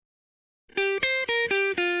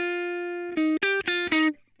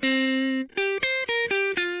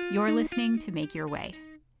You're listening to Make Your Way,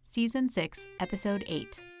 Season 6, Episode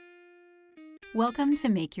 8. Welcome to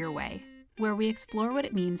Make Your Way, where we explore what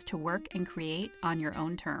it means to work and create on your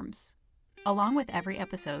own terms. Along with every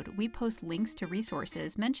episode, we post links to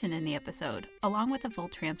resources mentioned in the episode, along with a full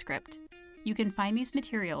transcript. You can find these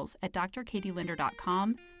materials at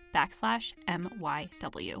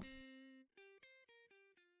drkatielinder.com/MYW.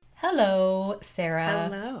 Hello,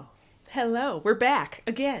 Sarah. Hello. We're back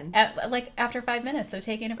again. After 5 minutes of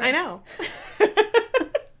taking a break. I know.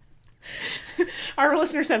 Our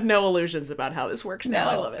listeners have no illusions about how this works now.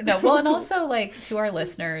 I love it. No, well, and also, to our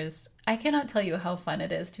listeners, I cannot tell you how fun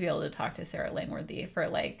it is to be able to talk to Sarah Langworthy for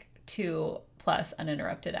 2+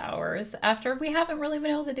 uninterrupted hours after we haven't really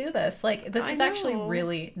been able to do this. This is actually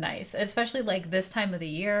really nice, especially this time of the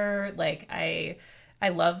year. I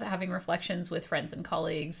love having reflections with friends and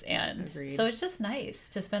colleagues, and Agreed. So it's just nice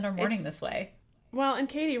to spend our morning this way. Well, and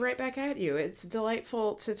Katie, right back at you. It's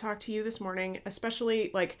delightful to talk to you this morning,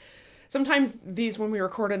 especially sometimes these when we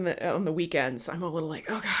record on the weekends. I'm a little oh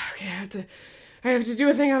god, okay, I have to do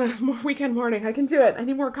a thing on a weekend morning. I can do it. I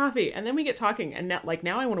need more coffee, and then we get talking, and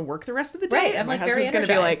now I want to work the rest of the day. Right, and I'm my very husband's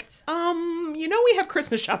energized. going to be we have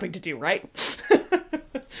Christmas shopping to do, right?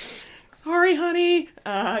 Sorry, honey.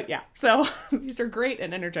 Yeah. So these are great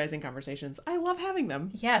and energizing conversations. I love having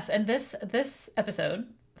them. Yes, and this episode,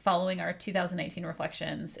 following our 2019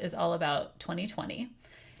 reflections, is all about 2020.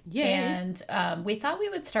 Yay. And we thought we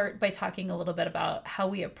would start by talking a little bit about how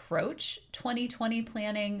we approach 2020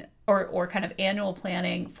 planning or kind of annual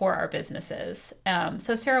planning for our businesses.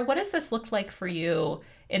 So Sarah, what does this look like for you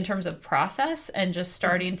in terms of process and just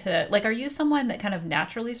starting to, are you someone that kind of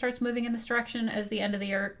naturally starts moving in this direction as the end of the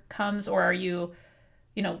year comes, or are you,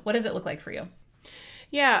 what does it look like for you?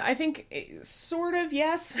 Yeah, I think sort of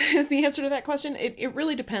yes is the answer to that question. It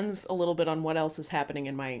really depends a little bit on what else is happening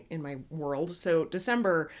in my world. So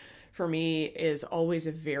December for me is always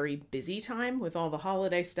a very busy time with all the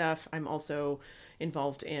holiday stuff. I'm also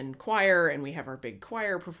involved in choir, and we have our big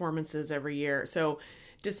choir performances every year. So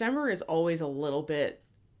December is always a little bit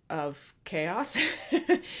of chaos.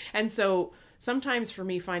 And so sometimes for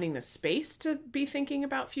me, finding the space to be thinking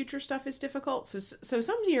about future stuff is difficult. So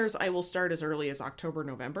some years I will start as early as October,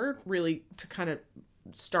 November, really to kind of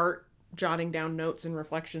start jotting down notes and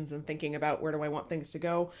reflections and thinking about where do I want things to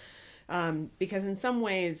go. Because in some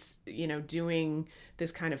ways, doing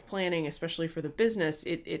this kind of planning, especially for the business,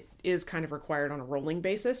 it is kind of required on a rolling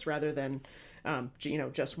basis rather than,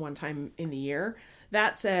 just one time in the year.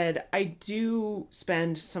 That said, I do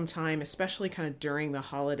spend some time, especially kind of during the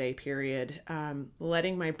holiday period,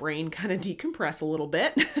 letting my brain kind of decompress a little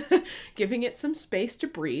bit, giving it some space to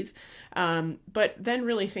breathe, but then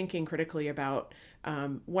really thinking critically about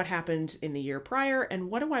what happened in the year prior and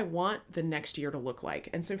what do I want the next year to look like.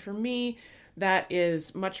 And so for me, that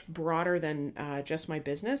is much broader than just my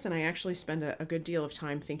business. And I actually spend a good deal of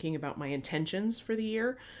time thinking about my intentions for the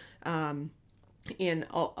year. In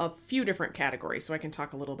a few different categories. So I can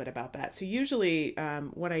talk a little bit about that. So usually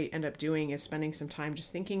what I end up doing is spending some time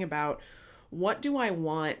just thinking about what do I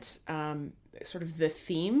want sort of the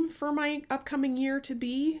theme for my upcoming year to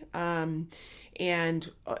be. And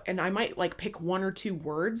I might pick one or two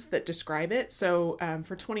words that describe it. So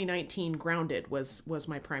for 2019, grounded was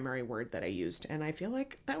my primary word that I used. And I feel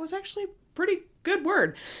like that was actually pretty good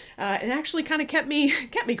word. It actually kind of kept me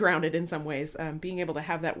grounded in some ways, being able to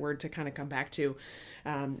have that word to kind of come back to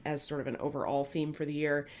as sort of an overall theme for the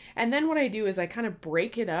year. And then what I do is I kind of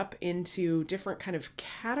break it up into different kind of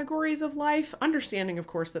categories of life, understanding, of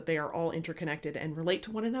course, that they are all interconnected and relate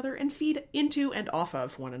to one another and feed into and off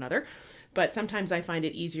of one another. But sometimes I find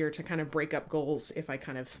it easier to kind of break up goals if I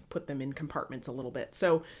kind of put them in compartments a little bit.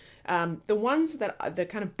 So the ones the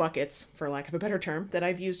kind of buckets, for lack of a better term, that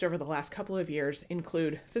I've used over the last couple of years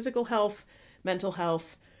include physical health, mental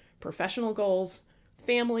health, professional goals,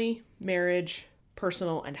 family, marriage,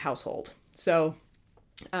 personal, and household. So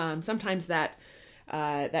sometimes that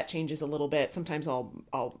changes a little bit. Sometimes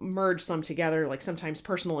I'll merge some together. Sometimes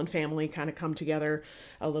personal and family kind of come together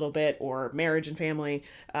a little bit, or marriage and family.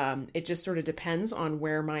 It just sort of depends on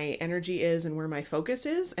where my energy is and where my focus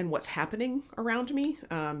is and what's happening around me.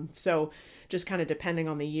 So just kind of depending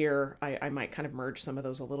on the year, I might kind of merge some of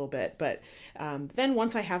those a little bit. But then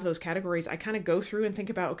once I have those categories, I kind of go through and think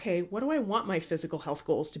about, okay, what do I want my physical health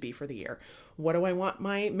goals to be for the year? What do I want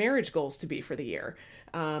my marriage goals to be for the year?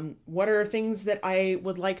 What are things that I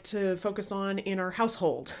would like to focus on in our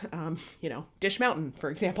household? Dish Mountain,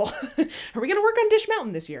 for example. Are we going to work on Dish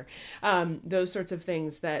Mountain this year? Those sorts of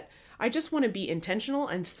things that I just want to be intentional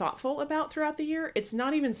and thoughtful about throughout the year. It's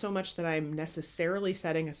not even so much that I'm necessarily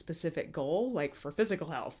setting a specific goal, like for physical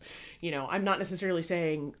health. I'm not necessarily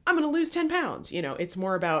saying I'm going to lose 10 pounds. It's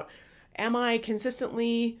more about, am I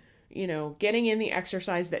consistently, getting in the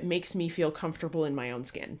exercise that makes me feel comfortable in my own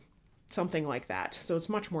skin? Something like that. So it's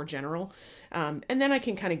much more general. And then I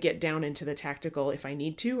can kind of get down into the tactical if I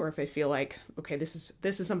need to, or if I feel like, okay, this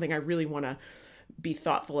is something I really want to be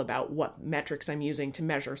thoughtful about what metrics I'm using to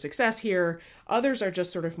measure success here. Others are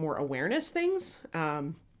just sort of more awareness things.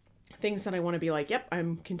 Things that I want to be like, yep,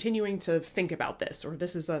 I'm continuing to think about this, or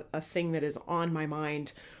this is a thing that is on my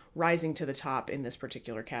mind rising to the top in this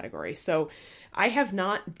particular category. So I have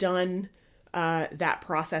not done that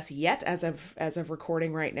process yet as of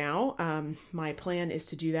recording right now. My plan is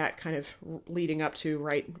to do that kind of leading up to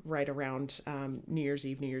right around New Year's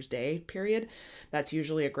Eve, New Year's Day period. That's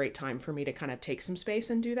usually a great time for me to kind of take some space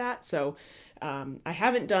and do that. So I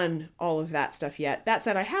haven't done all of that stuff yet. That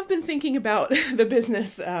said, I have been thinking about the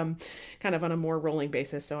business kind of on a more rolling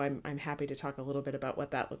basis. So I'm happy to talk a little bit about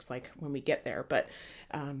what that looks like when we get there. But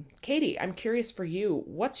Katie, I'm curious for you,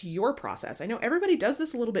 what's your process? I know everybody does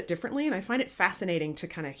this a little bit differently, and I find it fascinating to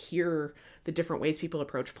kind of hear the different ways people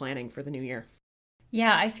approach planning for the new year.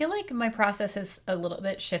 Yeah, I feel like my process has a little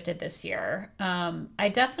bit shifted this year. I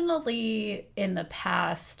definitely in the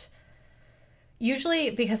past, usually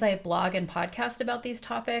because I blog and podcast about these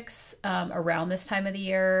topics around this time of the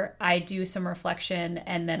year, I do some reflection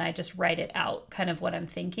and then I just write it out, kind of what I'm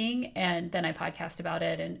thinking. And then I podcast about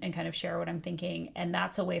it and kind of share what I'm thinking. And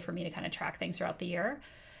that's a way for me to kind of track things throughout the year.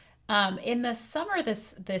 In the summer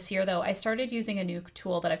this year, though, I started using a new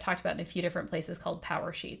tool that I've talked about in a few different places called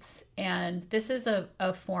Power Sheets. And this is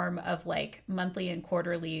a form of like monthly and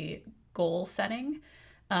quarterly goal setting.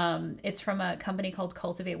 It's from a company called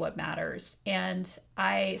Cultivate What Matters. And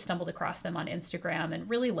I stumbled across them on Instagram and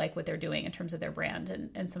really like what they're doing in terms of their brand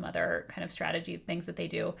and some other kind of strategy things that they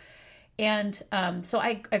do. And so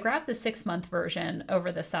I grabbed the 6-month version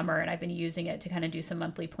over the summer, and I've been using it to kind of do some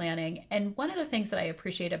monthly planning. And one of the things that I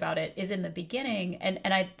appreciate about it is in the beginning, and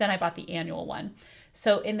I bought the annual one.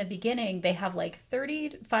 So in the beginning, they have like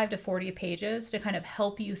 35 to 40 pages to kind of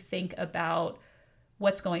help you think about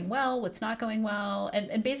what's going well, what's not going well,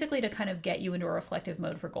 and basically to kind of get you into a reflective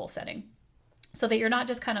mode for goal setting. So that you're not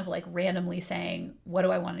just kind of like randomly saying, what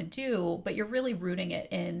do I want to do? But you're really rooting it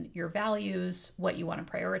in your values, what you want to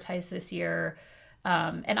prioritize this year.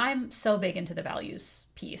 And I'm so big into the values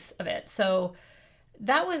piece of it. So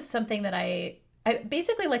that was something that I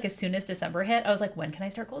basically, like, as soon as December hit, I was like, when can I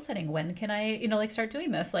start goal setting? When can I, like start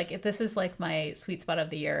doing this? Like, this is like my sweet spot of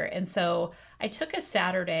the year. And so I took a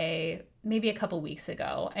Saturday, maybe a couple weeks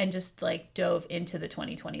ago, and just like dove into the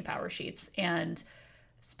 2020 Power Sheets and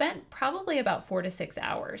spent probably about 4 to 6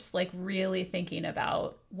 hours, like really thinking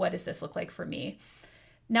about what does this look like for me.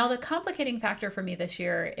 Now, the complicating factor for me this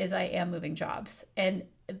year is I am moving jobs. And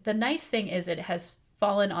the nice thing is it has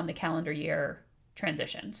fallen on the calendar year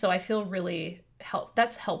transition. So I feel really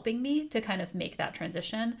that's helping me to kind of make that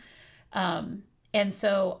transition. And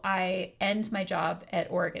so I end my job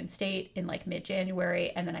at Oregon State in like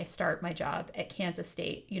mid-January, and then I start my job at Kansas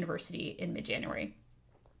State University in mid-January.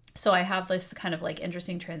 So I have this kind of like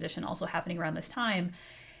interesting transition also happening around this time.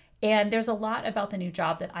 And there's a lot about the new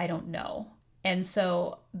job that I don't know. And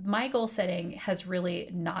so my goal setting has really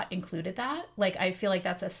not included that. Like, I feel like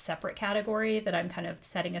that's a separate category that I'm kind of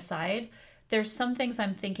setting aside. There's some things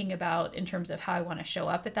I'm thinking about in terms of how I want to show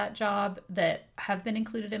up at that job that have been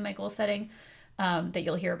included in my goal setting that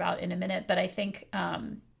you'll hear about in a minute. But I think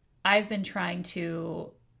I've been trying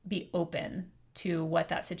to be open to what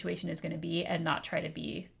that situation is going to be and not try to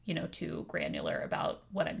be, too granular about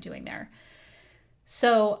what I'm doing there.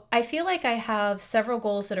 So I feel like I have several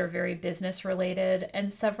goals that are very business related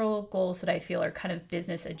and several goals that I feel are kind of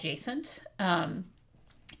business adjacent. And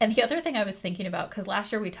the other thing I was thinking about, because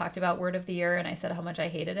last year we talked about word of the year and I said how much I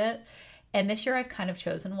hated it. And this year I've kind of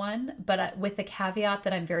chosen one, but with the caveat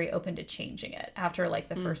that I'm very open to changing it after like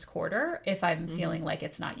the first quarter, if I'm feeling like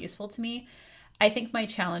it's not useful to me. I think my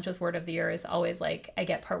challenge with word of the year is always like I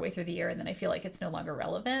get partway through the year and then I feel like it's no longer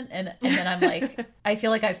relevant. And then I'm like, I feel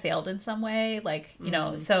like I failed in some way. Like,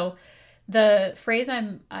 so the phrase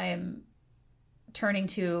I'm turning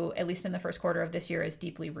to, at least in the first quarter of this year, is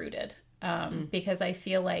deeply rooted. Because I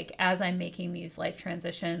feel like as I'm making these life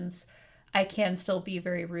transitions, I can still be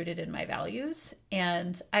very rooted in my values.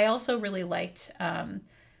 And I also really liked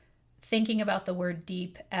thinking about the word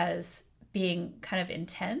deep as being kind of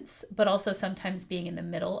intense, but also sometimes being in the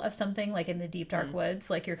middle of something, like in the deep, dark woods,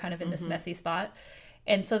 like you're kind of in this messy spot.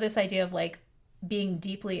 And so this idea of like being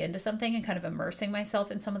deeply into something and kind of immersing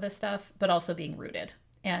myself in some of this stuff, but also being rooted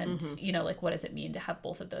And, you know, like, what does it mean to have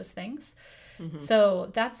both of those things?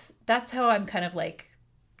 So that's how I'm kind of like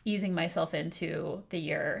easing myself into the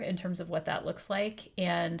year in terms of what that looks like.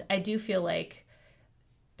 And I do feel like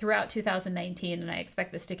throughout 2019, and I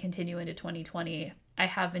expect this to continue into 2020, I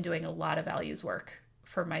have been doing a lot of values work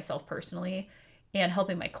for myself personally and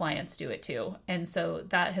helping my clients do it too. And so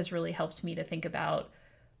that has really helped me to think about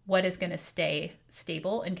what is going to stay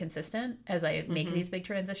stable and consistent as I make these big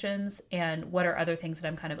transitions, and what are other things that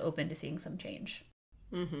I'm kind of open to seeing some change.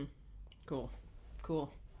 Cool.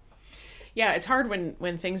 Yeah, it's hard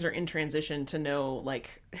when things are in transition to know,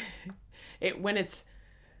 like, when it's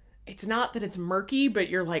not that it's murky, but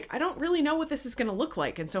you're like, I don't really know what this is going to look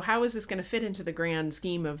like. And so how is this going to fit into the grand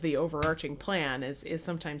scheme of the overarching plan is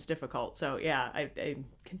sometimes difficult. So yeah, I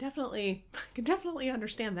can definitely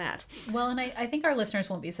understand that. Well, and I think our listeners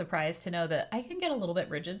won't be surprised to know that I can get a little bit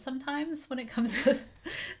rigid sometimes when it comes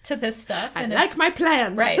to this stuff. And I like my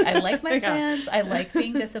plans. Right. I like my plans. I like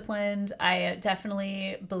being disciplined. I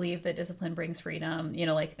definitely believe that discipline brings freedom, you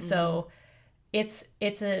know, like, so it's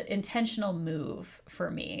an intentional move for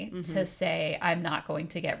me to say I'm not going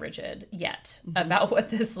to get rigid yet about what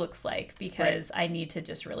this looks like, because I need to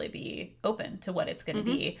just really be open to what it's going to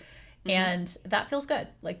be. And that feels good.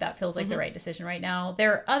 Like, that feels like the right decision right now.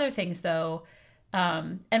 There are other things though.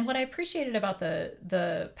 And what I appreciated about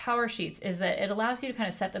the power sheets is that it allows you to kind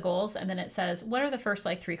of set the goals, and then it says, what are the first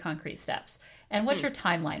like 3 concrete steps, and what's your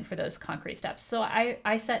timeline for those concrete steps? So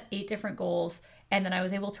I set 8 different goals, and then I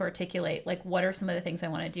was able to articulate, like, what are some of the things I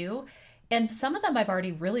want to do? And some of them I've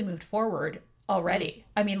already really moved forward already.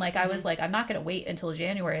 I mean, like, I was like, I'm not going to wait until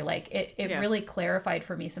January. Like, it really clarified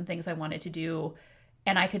for me some things I wanted to do,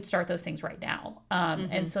 and I could start those things right now.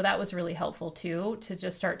 And so that was really helpful too, to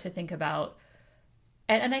just start to think about,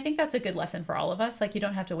 and I think that's a good lesson for all of us. Like, you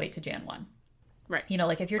don't have to wait to Jan 1. Right. You know,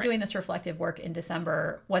 like, if you're doing this reflective work in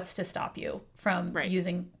December, what's to stop you from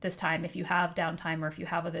using this time, if you have downtime or if you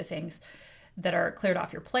have other things that are cleared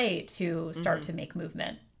off your plate, to start to make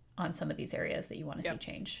movement on some of these areas that you want to see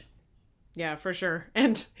change. Yeah, for sure.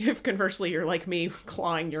 And if conversely you're like me,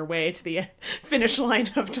 clawing your way to the finish line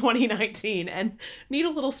of 2019 and need a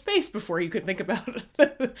little space before you could think about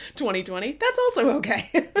 2020, that's also okay.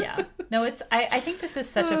 Yeah. No, I think this is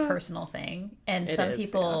such a personal thing. And some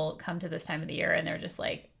people come to this time of the year and they're just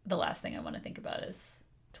like, the last thing I want to think about is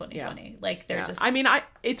 2020. Yeah. Like, they're just... I mean,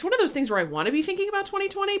 it's one of those things where I want to be thinking about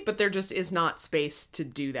 2020, but there just is not space to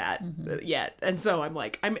do that yet. And so I'm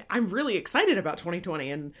like, I'm really excited about 2020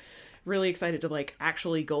 and really excited to, like,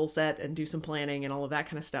 actually goal set and do some planning and all of that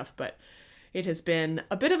kind of stuff. But it has been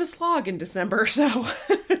a bit of a slog in December, so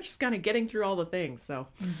just kind of getting through all the things. So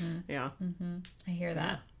yeah. I hear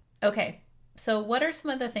that. Okay. So what are some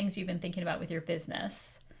of the things you've been thinking about with your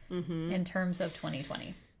business in terms of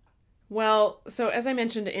 2020? Well, so as I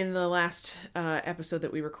mentioned in the last episode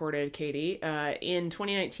that we recorded, Katie, in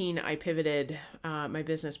 2019, I pivoted my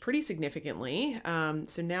business pretty significantly.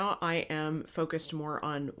 So now I am focused more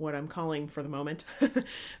on what I'm calling, for the moment,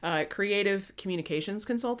 creative communications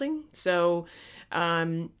consulting. So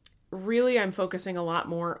really, I'm focusing a lot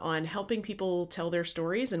more on helping people tell their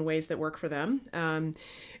stories in ways that work for them.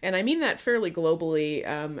 And I mean that fairly globally.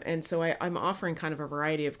 And so I'm offering kind of a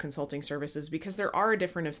variety of consulting services, because there are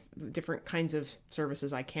different kinds of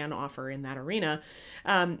services I can offer in that arena.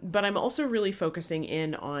 But I'm also really focusing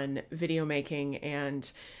in on video making and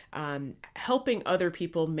helping other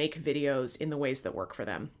people make videos in the ways that work for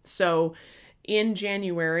them. So in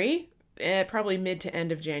January, probably mid to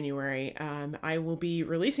end of January, I will be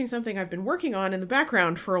releasing something I've been working on in the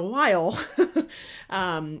background for a while,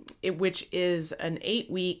 which is an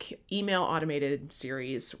 8-week email automated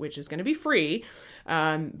series, which is going to be free.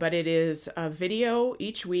 But it is a video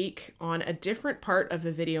each week on a different part of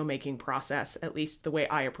the video making process, at least the way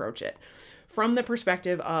I approach it. From the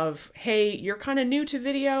perspective of, hey, you're kind of new to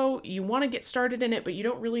video, you want to get started in it, but you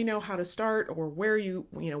don't really know how to start, or where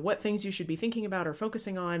what things you should be thinking about or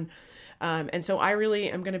focusing on. And so I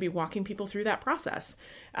really am going to be walking people through that process.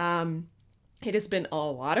 It has been a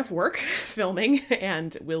lot of work filming,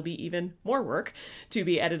 and will be even more work to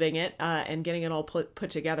be editing it and getting it all put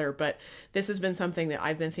together. But this has been something that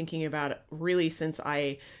I've been thinking about really since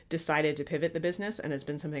I decided to pivot the business, and has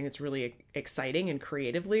been something that's really exciting and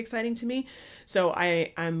creatively exciting to me. So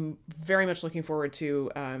I'm very much looking forward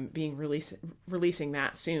to releasing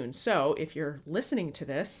that soon. So if you're listening to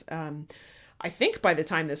this, I think by the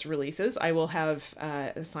time this releases, I will have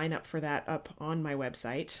a sign up for that up on my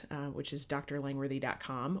website, which is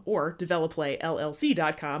drlangworthy.com or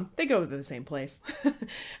developlayllc.com. They go to the same place.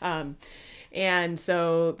 And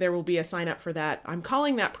so there will be a sign up for that. I'm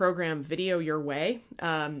calling that program Video Your Way.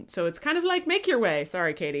 So it's kind of like Make Your Way.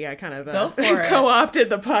 Sorry, Katie, I kind of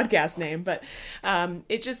co-opted the podcast name, but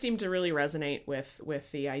it just seemed to really resonate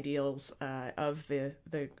with the ideals of the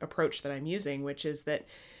approach that I'm using, which is that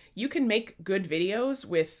you can make good videos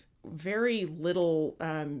with very little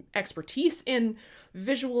expertise in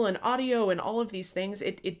visual and audio and all of these things.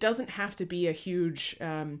 It doesn't have to be a huge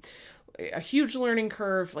learning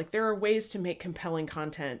curve. Like, there are ways to make compelling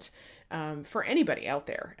content for anybody out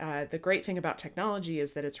there. The great thing about technology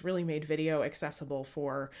is that it's really made video accessible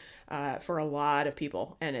for a lot of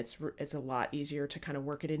people, and it's a lot easier to kind of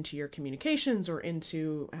work it into your communications or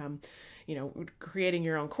into creating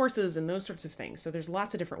your own courses and those sorts of things. So there's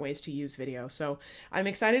lots of different ways to use video. So I'm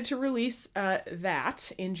excited to release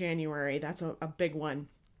that in January. That's a big one.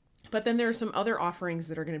 But then there are some other offerings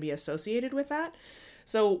that are going to be associated with that.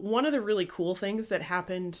 So one of the really cool things that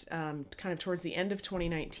happened kind of towards the end of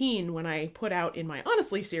 2019, when I put out in my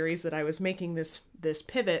Honestly series that I was making this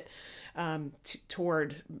pivot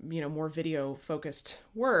toward more video focused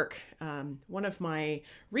work, one of my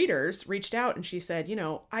readers reached out and she said,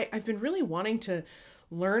 I've been really wanting to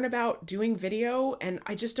learn about doing video and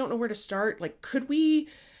I just don't know where to start. Like, could we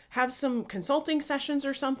have some consulting sessions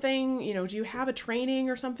or something? Do you have a training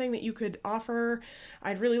or something that you could offer?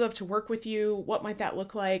 I'd really love to work with you. What might that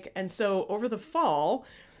look like? And so over the fall,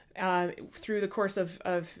 through the course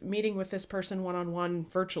of meeting with this person one-on-one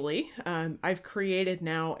virtually, I've created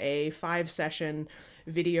now a 5-session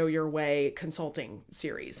Video Your Way consulting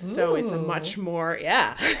series. Ooh. So it's a much more,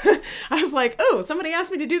 I was like, oh, somebody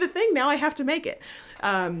asked me to do the thing. Now I have to make it.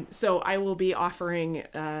 So I will be offering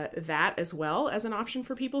that as well as an option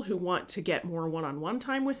for people who want to get more one-on-one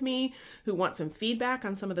time with me, who want some feedback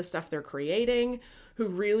on some of the stuff they're creating, who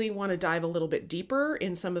really want to dive a little bit deeper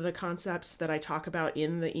in some of the concepts that I talk about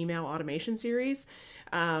in the email automation series.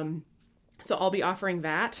 So I'll be offering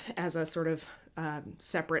that as a sort of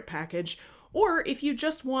separate package. Or if you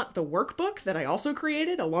just want the workbook that I also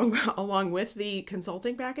created along with the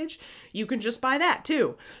consulting package, you can just buy that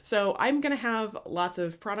too. So I'm going to have lots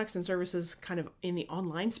of products and services kind of in the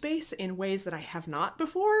online space in ways that I have not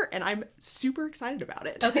before, and I'm super excited about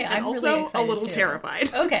it. Okay, and I'm also really excited a little too.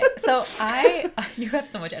 Terrified. Okay, so you have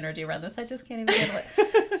so much energy around this, I just can't even handle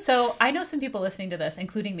it. So I know some people listening to this,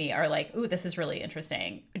 including me, are like, ooh, this is really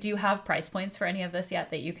interesting. Do you have price points for any of this yet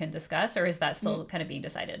that you can discuss, or is that still kind of being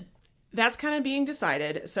decided? That's kind of being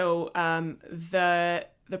decided. So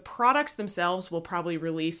the products themselves will probably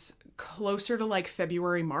release closer to like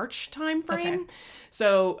February, March timeframe. Okay.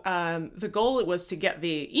 So the goal was to get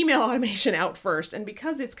the email automation out first. And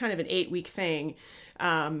because it's kind of an 8-week thing,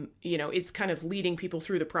 it's kind of leading people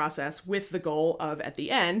through the process with the goal of at the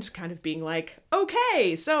end kind of being like,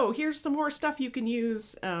 okay, so here's some more stuff you can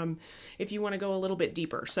use if you want to go a little bit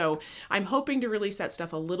deeper. So I'm hoping to release that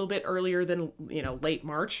stuff a little bit earlier than, late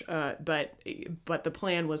March. But the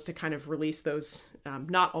plan was to kind of release those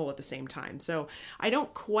not all at the same time. So I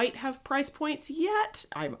don't quite have price points yet.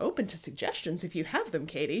 I'm open to suggestions if you have them,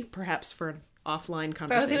 Katie, perhaps for an offline conversation.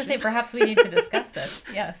 But I was going to say, perhaps we need to discuss this.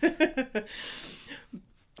 Yes.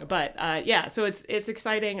 But so it's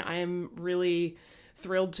exciting. I'm really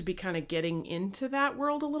thrilled to be kind of getting into that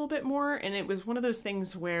world a little bit more. And it was one of those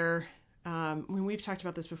things where, when we've talked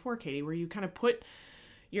about this before, Katie, where you kind of put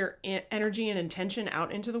your energy and intention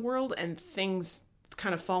out into the world and things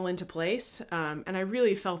kind of fall into place. And I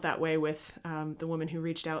really felt that way with the woman who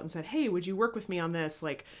reached out and said, hey, would you work with me on this?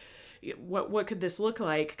 Like, what could this look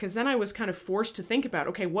like? Because then I was kind of forced to think about,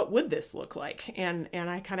 okay, what would this look like? And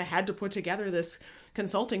I kind of had to put together this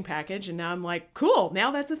consulting package. And now I'm like, cool, now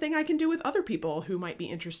that's a thing I can do with other people who might be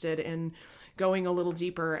interested in going a little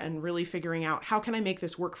deeper and really figuring out how can I make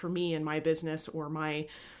this work for me and my business or my,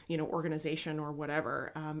 organization or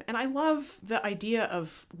whatever. And I love the idea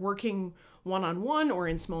of working one-on-one or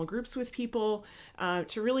in small groups with people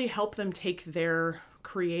to really help them take their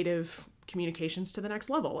creative communications to the next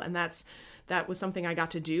level. And that was something I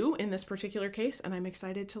got to do in this particular case. And I'm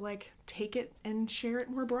excited to take it and share it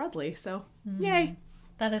more broadly. So yay.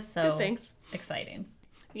 That is so exciting.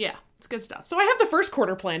 Yeah, it's good stuff. So I have the first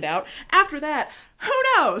quarter planned out. After that, who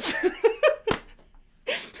knows?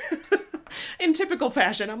 In typical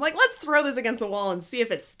fashion, I'm like, let's throw this against the wall and see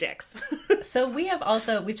if it sticks. So we've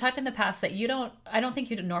talked in the past that I don't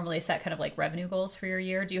think you normally set kind of like revenue goals for your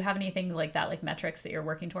year. Do you have anything like that, like metrics that you're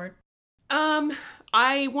working toward?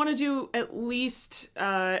 I want to do at least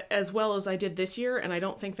as well as I did this year, and I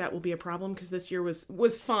don't think that will be a problem because this year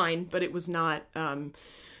was fine, but it was not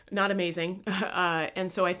amazing.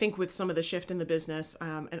 And so I think with some of the shift in the business,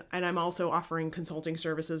 and I'm also offering consulting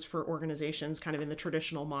services for organizations kind of in the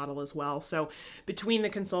traditional model as well. So between the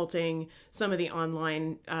consulting, some of the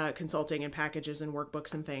online consulting and packages and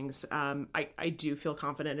workbooks and things, I do feel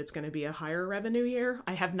confident it's going to be a higher revenue year.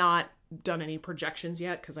 I have not done any projections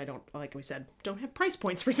yet because I don't, like we said, don't have price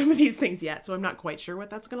points for some of these things yet. So I'm not quite sure what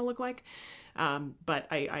that's going to look like. But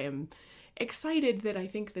I am excited that I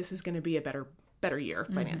think this is going to be a better year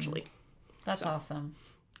financially. That's awesome.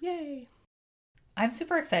 Yay. I'm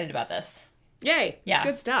super excited about this. Yay. Yeah. It's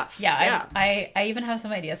good stuff. Yeah. I even have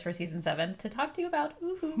some ideas for season 7 to talk to you about.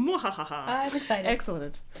 I'm excited.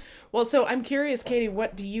 Excellent. Well, so I'm curious, Katie,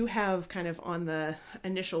 what do you have kind of on the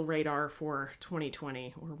initial radar for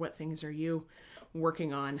 2020, or what things are you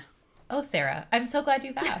working on? Oh, Sarah, I'm so glad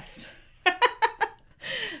you've asked.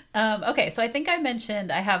 Okay, so I think I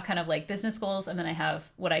mentioned I have kind of like business goals, and then I have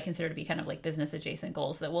what I consider to be kind of like business adjacent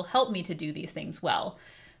goals that will help me to do these things well.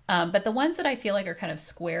 But the ones that I feel like are kind of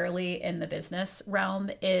squarely in the business realm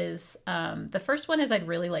is the first one is I'd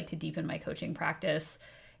really like to deepen my coaching practice.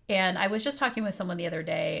 And I was just talking with someone the other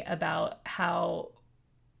day about how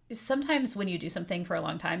sometimes when you do something for a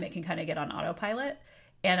long time, it can kind of get on autopilot.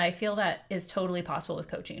 And I feel that is totally possible with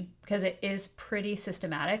coaching because it is pretty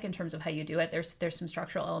systematic in terms of how you do it. There's some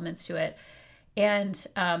structural elements to it. And so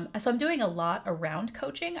I'm doing a lot around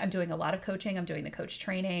coaching. I'm doing a lot of coaching. I'm doing the coach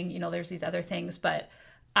training. There's these other things, but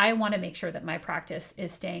I want to make sure that my practice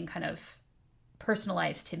is staying kind of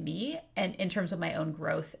personalized to me and in terms of my own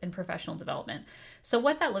growth and professional development. So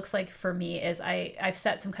what that looks like for me is I've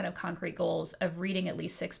set some kind of concrete goals of reading at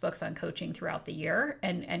least 6 books on coaching throughout the year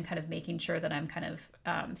and kind of making sure that I'm kind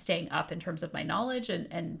of staying up in terms of my knowledge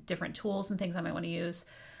and different tools and things I might want to use.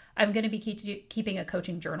 I'm going to be keeping a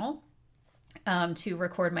coaching journal to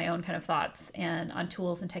record my own kind of thoughts and on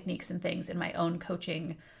tools and techniques and things in my own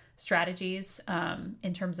coaching strategies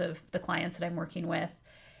in terms of the clients that I'm working with.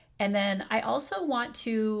 And then I also want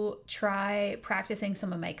to try practicing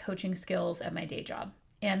some of my coaching skills at my day job.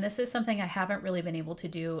 And this is something I haven't really been able to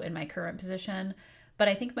do in my current position, but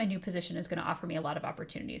I think my new position is going to offer me a lot of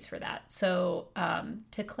opportunities for that. So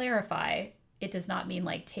to clarify, it does not mean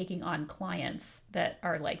like taking on clients that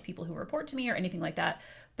are like people who report to me or anything like that,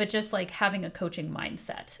 but just like having a coaching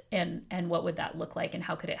mindset and what would that look like and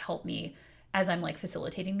how could it help me as I'm like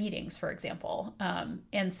facilitating meetings, for example.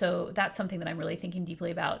 And so that's something that I'm really thinking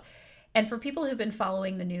deeply about. And for people who've been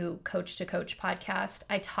following the new Coach to Coach podcast,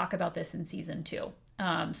 I talk about this in season 2.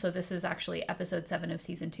 So this is actually episode 7 of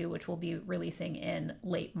season 2, which we'll be releasing in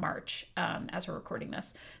late March as we're recording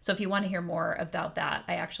this. So if you want to hear more about that,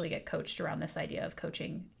 I actually get coached around this idea of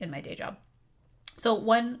coaching in my day job. So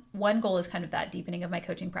one goal is kind of that deepening of my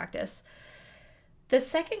coaching practice. The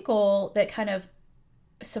second goal that kind of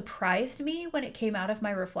surprised me when it came out of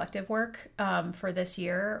my reflective work for this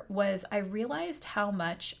year was I realized how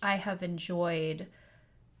much I have enjoyed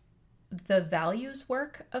the values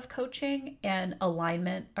work of coaching and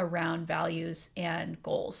alignment around values and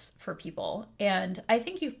goals for people. And I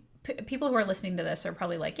think people who are listening to this are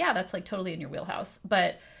probably like, yeah, that's like totally in your wheelhouse,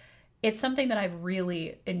 but it's something that I've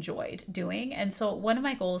really enjoyed doing. And so one of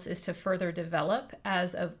my goals is to further develop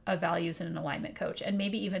as a values and an alignment coach, and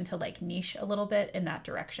maybe even to like niche a little bit in that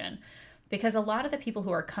direction. Because a lot of the people who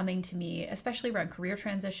are coming to me, especially around career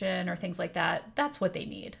transition or things like that, that's what they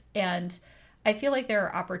need. And I feel like there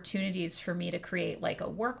are opportunities for me to create like a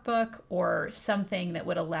workbook or something that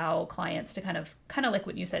would allow clients to kind of like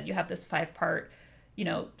what you said, you have this 5-part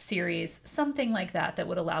series, something like that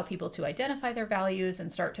would allow people to identify their values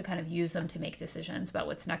and start to kind of use them to make decisions about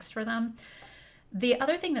what's next for them. The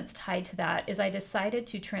other thing that's tied to that is I decided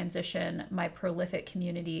to transition my prolific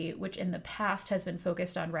community, which in the past has been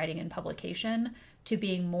focused on writing and publication, to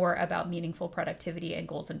being more about meaningful productivity and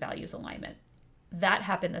goals and values alignment. That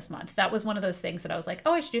happened this month. That was one of those things that I was like,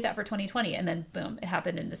 oh, I should do that for 2020. And then boom, it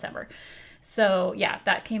happened in December. So yeah,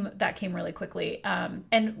 that came really quickly.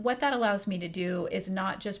 And what that allows me to do is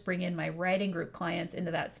not just bring in my writing group clients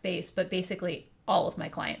into that space, but basically all of my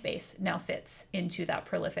client base now fits into that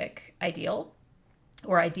prolific ideal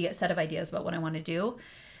or set of ideas about what I want to do.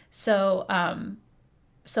 So,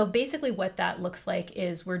 so basically what that looks like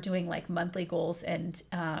is we're doing like monthly goals and,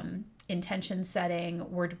 intention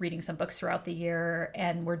setting. We're reading some books throughout the year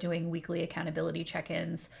and we're doing weekly accountability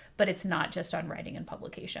check-ins, but it's not just on writing and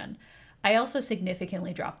publication. I also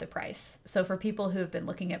significantly dropped the price. So for people who have been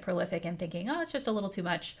looking at Prolific and thinking, oh, it's just a little too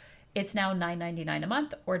much, it's now $9.99 a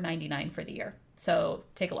month or $99 for the year. So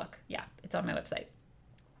take a look. Yeah, it's on my website.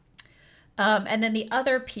 And then the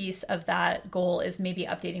other piece of that goal is maybe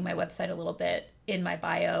updating my website a little bit in my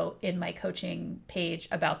bio, in my coaching page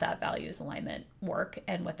about that values alignment work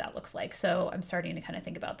and what that looks like. So I'm starting to kind of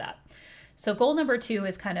think about that. So goal number 2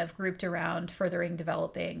 is kind of grouped around furthering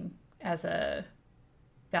developing as a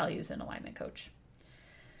values and alignment coach.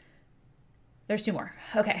 There's 2 more.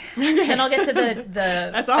 Okay. Then I'll get to the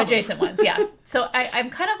That's awesome. adjacent ones. Yeah. So I'm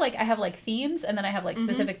kind of like, I have like themes, and then I have like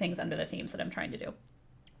specific things under the themes that I'm trying to do.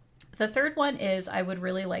 The third one is I would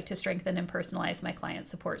really like to strengthen and personalize my client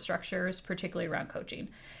support structures, particularly around coaching.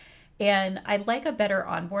 And I'd like a better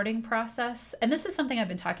onboarding process. And this is something I've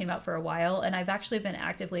been talking about for a while, and I've actually been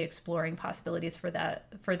actively exploring possibilities for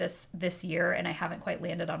this year, and I haven't quite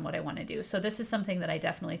landed on what I want to do. So this is something that I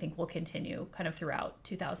definitely think will continue kind of throughout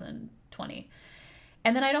 2020.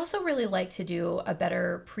 And then I'd also really like to do a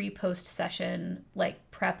better pre-post session, like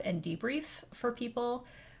prep and debrief for people,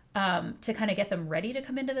 to kind of get them ready to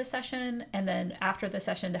come into the session, and then after the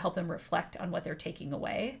session to help them reflect on what they're taking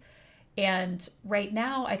away. And right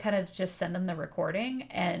now I kind of just send them the recording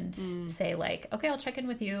and say like, okay, I'll check in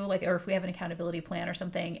with you, like, or if we have an accountability plan or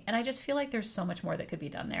something. And I just feel like there's so much more that could be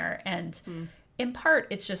done there. And in part,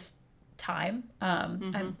 it's just time.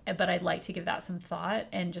 But I'd like to give that some thought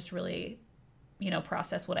and just really,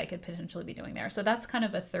 process what I could potentially be doing there. So that's kind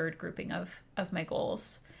of a third grouping of my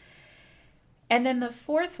goals. And then the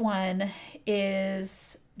fourth one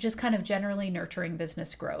is just kind of generally nurturing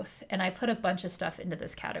business growth. And I put a bunch of stuff into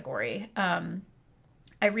this category.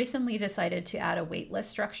 I recently decided to add a waitlist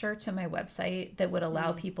structure to my website that would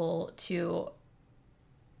allow people to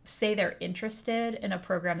say they're interested in a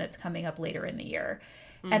program that's coming up later in the year.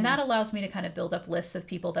 And that allows me to kind of build up lists of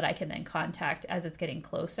people that I can then contact as it's getting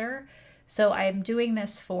closer. So I'm doing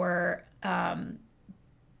this for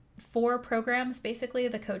 4 programs, basically: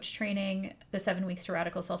 the coach training, the 7 weeks to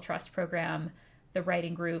radical self-trust program, the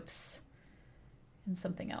writing groups, and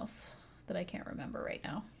something else that I can't remember right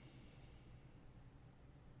now.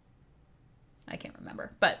 I can't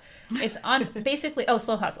remember, but it's on basically,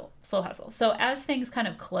 Slow Hustle. So as things kind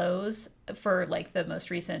of close for like the most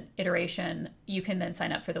recent iteration, you can then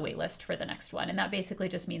sign up for the wait list for the next one. And that basically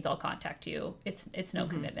just means I'll contact you. It's no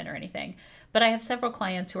commitment or anything. But I have several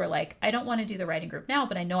clients who are like, I don't want to do the writing group now,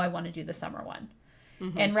 but I know I want to do the summer one.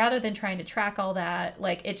 And rather than trying to track all that,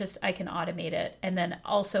 like I can automate it. And then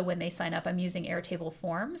also when they sign up, I'm using Airtable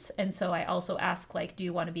forms. And so I also ask, like, do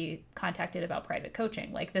you want to be contacted about private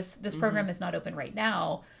coaching? Like this program is not open right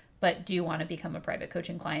now, but do you want to become a private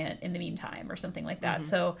coaching client in the meantime or something like that?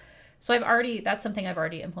 So that's something I've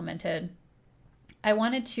already implemented. I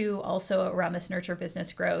wanted to also, around this nurture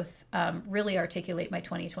business growth, really articulate my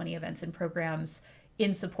 2020 events and programs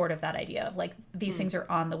in support of that idea of like these things are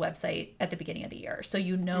on the website at the beginning of the year. So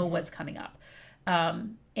what's coming up.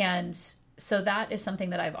 And so that is something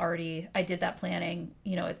that I did that planning,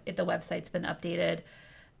 the website's been updated,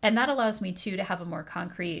 and that allows me to have a more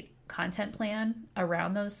concrete content plan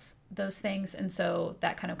around those things. And so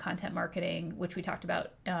that kind of content marketing, which we talked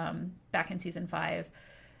about back in season 5,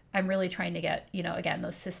 I'm really trying to get, again,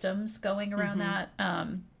 those systems going around that.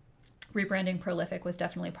 Rebranding Prolific was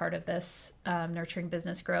definitely part of this, nurturing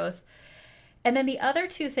business growth. And then the other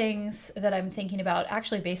 2 things that I'm thinking about,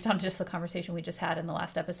 actually based on just the conversation we just had in the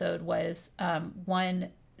last episode, was one,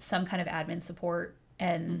 some kind of admin support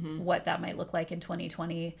and what that might look like in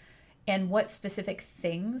 2020, and what specific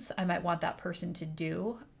things I might want that person to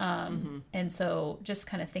do. And so just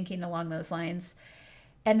kind of thinking along those lines.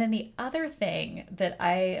 And then the other thing that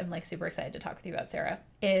I am like super excited to talk with you about, Sarah,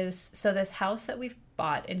 is so this house that we've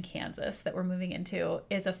bought in Kansas that we're moving into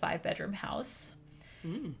is a 5-bedroom house.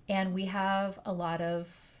 And we have a lot of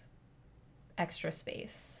extra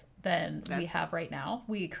space than we have right now.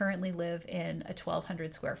 We currently live in a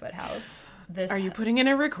 1,200 square foot house. Are you putting in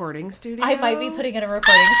a recording studio? I might be putting in a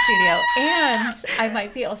recording studio, and I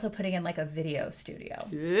might be also putting in like a video studio.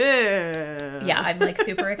 Yeah, I'm like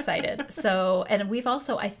super excited. So, and we've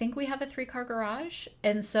also, I think we have a 3-car garage.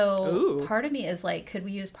 And so part of me is like, could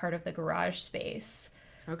we use part of the garage space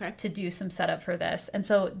to do some setup for this? And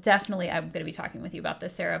so definitely I'm going to be talking with you about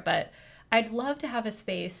this, Sarah, but I'd love to have a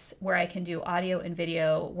space where I can do audio and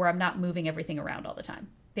video where I'm not moving everything around all the time.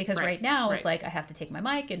 Because right now it's like I have to take my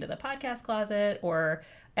mic into the podcast closet, or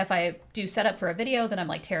if I do setup for a video, then I'm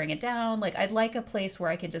like tearing it down. Like I'd like a place where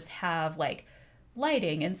I can just have like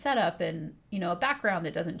lighting and setup and, a background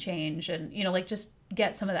that doesn't change and, like just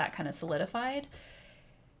get some of that kind of solidified.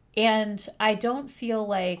 And I don't feel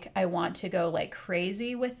like I want to go like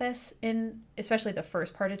crazy with this especially the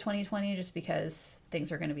first part of 2020, just because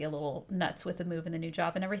things are going to be a little nuts with the move and the new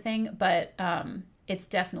job and everything. But it's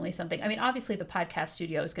definitely something. I mean, obviously the podcast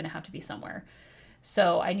studio is going to have to be somewhere.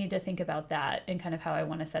 So I need to think about that and kind of how I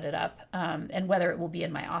want to set it up, and whether it will be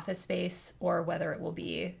in my office space or whether it will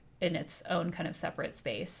be in its own kind of separate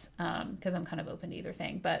space, because I'm kind of open to either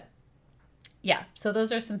thing. But yeah, so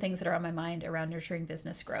those are some things that are on my mind around nurturing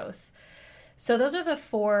business growth. So those are the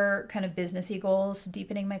 4 kind of businessy goals: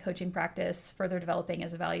 deepening my coaching practice, further developing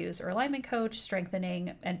as a values or alignment coach,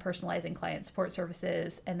 strengthening and personalizing client support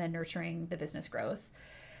services, and then nurturing the business growth.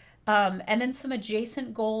 And then some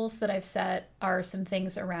adjacent goals that I've set are some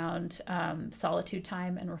things around solitude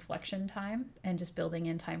time and reflection time, and just building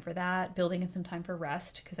in time for that, building in some time for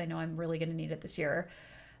rest, because I know I'm really going to need it this year.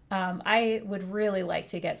 I would really like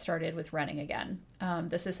to get started with running again.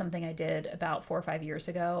 This is something I did about 4 or 5 years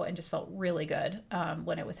ago and just felt really good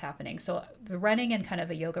when it was happening. So the running and kind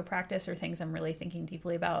of a yoga practice are things I'm really thinking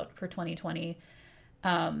deeply about for 2020.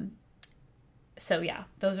 So yeah,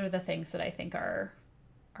 those are the things that I think are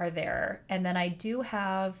there. And then I do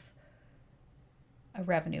have a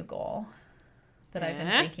revenue goal that I've been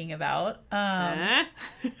thinking about. I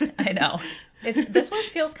know. This one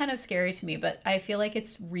feels kind of scary to me, but I feel like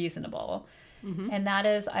it's reasonable. Mm-hmm. And that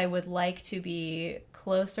is, I would like to be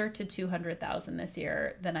closer to 200,000 this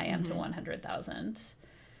year than I am to 100,000.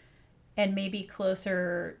 And maybe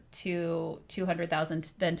closer to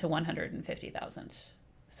 200,000 than to 150,000.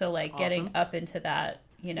 So like getting up into that,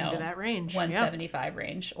 into that range, 175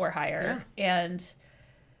 range or higher. Yeah. And,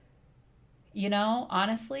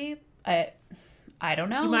 honestly, I don't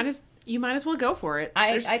know. You might as well go for it.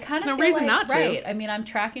 I kind of no feel reason like, not to. Right. I mean, I'm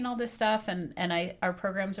tracking all this stuff, and our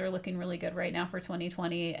programs are looking really good right now for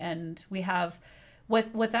 2020. And we have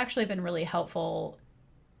what's actually been really helpful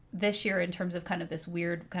this year in terms of kind of this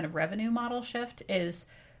weird kind of revenue model shift is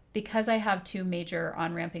because I have 2 major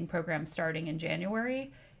on-ramping programs starting in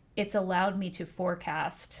January. It's allowed me to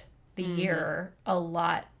forecast the year a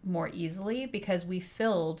lot more easily because we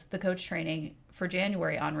filled the coach training for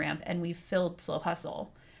January on ramp and we filled Slow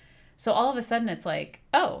Hustle. So all of a sudden it's like,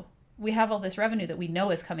 oh, we have all this revenue that we know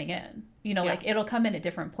is coming in. Like it'll come in at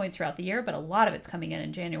different points throughout the year, but a lot of it's coming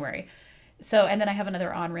in January. So, and then I have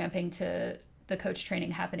another on ramping to the coach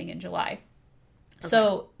training happening in July. Okay.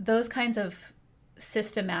 So those kinds of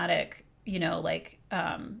systematic,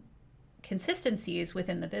 consistencies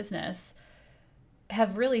within the business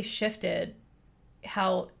have really shifted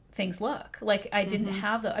how things look. Like I didn't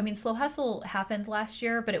have Slow Hustle happened last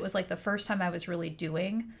year, but it was like the first time I was really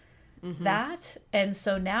doing that. And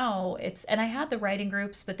so now and I had the writing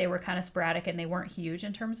groups, but they were kind of sporadic and they weren't huge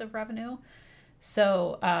in terms of revenue.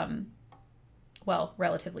 So, well,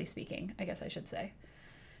 relatively speaking, I guess I should say.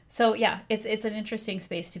 So yeah, it's an interesting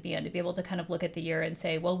space to be in, to be able to kind of look at the year and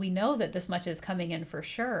say, well, we know that this much is coming in for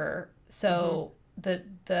sure. So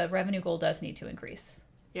the revenue goal does need to increase.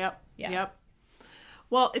 Yep. Yeah. Yep.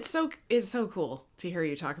 Well, it's so cool to hear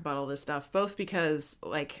you talk about all this stuff, both because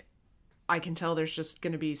like I can tell there's just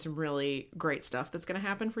going to be some really great stuff that's going to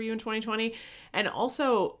happen for you in 2020. And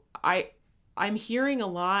also I'm hearing a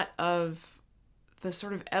lot of the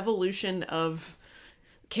sort of evolution of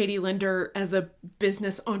Katie Linder as a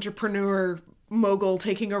business entrepreneur mogul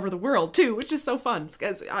taking over the world too, which is so fun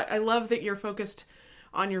because I love that you're focused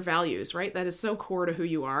on your values, right? That is so core to who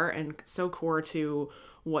you are and so core to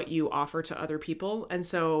what you offer to other people. And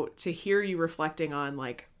so to hear you reflecting on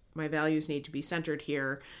like, my values need to be centered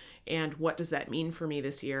here and what does that mean for me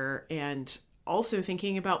this year? And also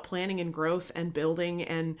thinking about planning and growth and building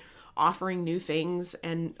and offering new things.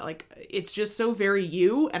 And like, it's just so very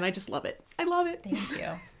you. And I just love it. I love it. Thank you.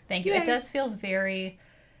 Thank you. Yay. It does feel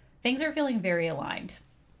things are feeling very aligned.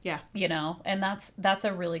 Yeah. And that's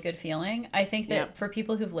a really good feeling. I think that for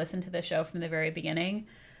people who've listened to the show from the very beginning,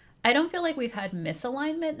 I don't feel like we've had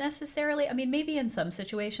misalignment necessarily. I mean, maybe in some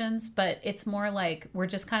situations, but it's more like we're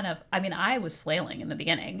just kind of, I was flailing in the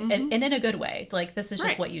beginning and in a good way. Like, this is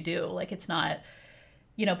just what you do. Like, it's not,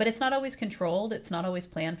 but it's not always controlled. It's not always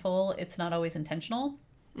planful. It's not always intentional.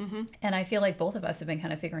 Mm-hmm. And I feel like both of us have been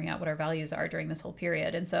kind of figuring out what our values are during this whole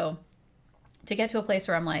period. And so to get to a place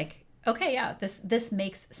where I'm like, okay, yeah, this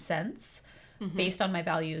makes sense based on my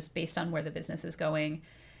values, based on where the business is going.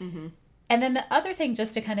 Mm-hmm. And then the other thing,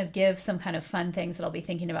 just to kind of give some kind of fun things that I'll be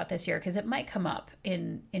thinking about this year, because it might come up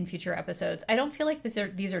in future episodes. I don't feel like these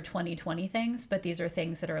are 2020 things, but these are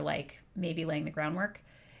things that are like maybe laying the groundwork.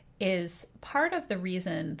 Is part of the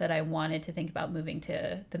reason that I wanted to think about moving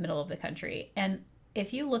to the middle of the country. And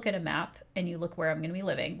if you look at a map and you look where I'm going to be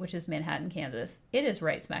living, which is Manhattan, Kansas, it is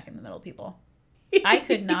right smack in the middle, people. I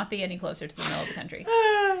could not be any closer to the middle of the country.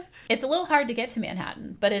 It's a little hard to get to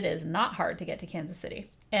Manhattan, but it is not hard to get to Kansas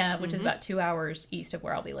City, which is about 2 hours east of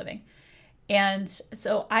where I'll be living. And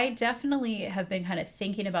so I definitely have been kind of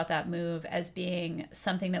thinking about that move as being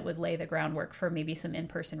something that would lay the groundwork for maybe some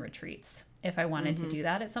in-person retreats if I wanted to do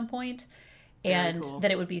that at some point. And cool.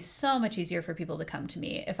 that it would be so much easier for people to come to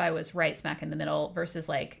me if I was right smack in the middle versus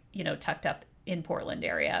like, tucked up in Portland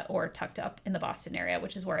area or tucked up in the Boston area,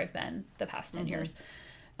 which is where I've been the past 10 years,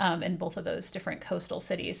 in both of those different coastal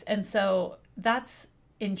cities. And so that's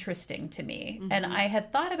interesting to me. And I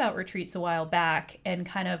had thought about retreats a while back and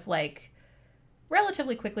kind of like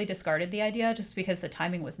relatively quickly discarded the idea just because the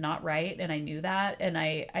timing was not right. And I knew that. And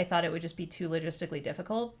I thought it would just be too logistically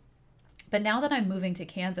difficult. But now that I'm moving to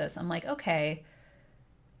Kansas, I'm like, okay,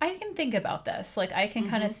 I can think about this. Like I can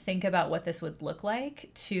kind of think about what this would look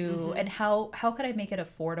like and how could I make it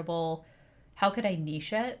affordable? How could I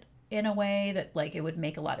niche it in a way that like it would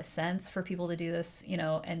make a lot of sense for people to do this,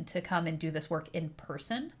 and to come and do this work in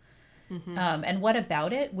person. And what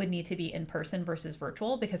about it would need to be in person versus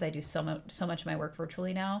virtual, because I do so much of my work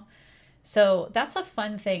virtually now. So that's a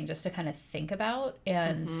fun thing just to kind of think about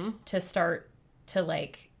and to start to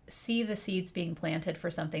like see the seeds being planted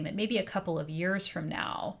for something that maybe a couple of years from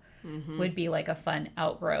now would be like a fun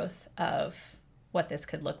outgrowth of what this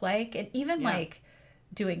could look like. And even like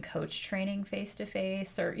doing coach training face to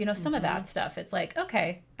face or, some of that stuff. It's like,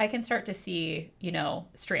 okay, I can start to see,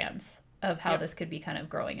 strands of how this could be kind of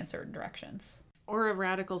growing in certain directions. Or a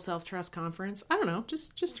radical self-trust conference. I don't know.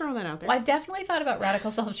 Just throw that out there. Well, I've definitely thought about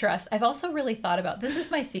radical self-trust. I've also really thought about, this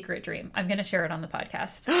is my secret dream. I'm going to share it on the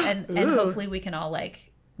podcast and hopefully we can all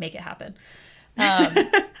like make it happen.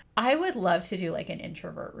 I would love to do like an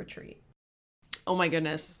introvert retreat. Oh my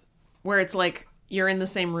goodness. Where it's like you're in the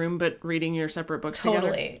same room but reading your separate books together.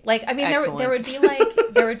 Totally. Like I mean there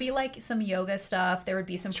would be like some yoga stuff, there would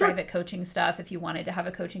be some private coaching stuff if you wanted to have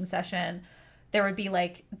a coaching session. There would be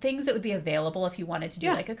like things that would be available if you wanted to do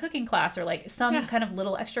like a cooking class or like some kind of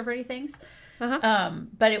little extroverty things.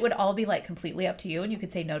 But it would all be like completely up to you and you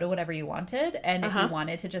could say no to whatever you wanted. And if you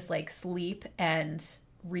wanted to just like sleep and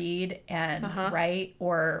read and write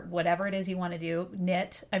or whatever it is you want to do,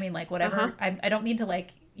 knit. I mean, like whatever. I don't mean to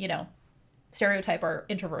like, stereotype our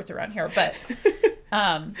introverts around here, but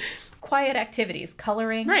quiet activities,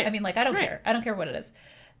 coloring. Right. I mean, like, I don't care. I don't care what it is.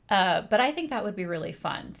 But I think that would be really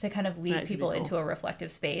fun to kind of lead people into a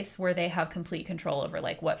reflective space where they have complete control over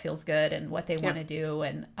like what feels good and what they want to do.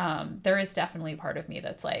 And there is definitely a part of me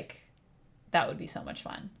that's like, that would be so much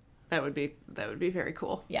fun. That would be very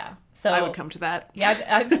cool. Yeah. So I would come to that. Yeah.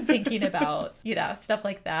 I've been thinking about, stuff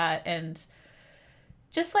like that. And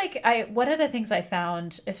just like one of the things I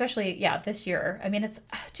found, especially, this year, I mean, it's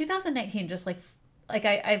 2019, just like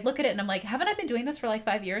I look at it and I'm like, haven't I been doing this for like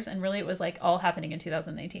 5 years? And really it was like all happening in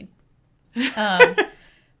 2019.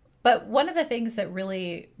 But one of the things that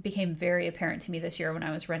really became very apparent to me this year when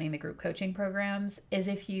I was running the group coaching programs is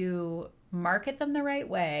if you market them the right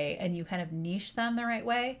way and you kind of niche them the right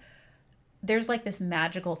way, there's like this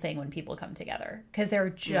magical thing when people come together because they're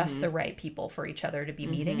just the right people for each other to be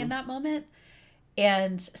meeting in that moment.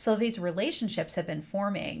 And so these relationships have been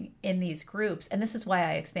forming in these groups. And this is why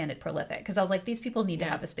I expanded Prolific, because I was like, these people need to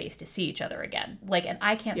have a space to see each other again. Like, and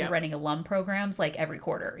I can't be running alum programs like every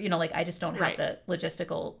quarter, like I just don't have the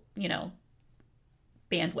logistical,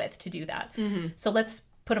 bandwidth to do that. So let's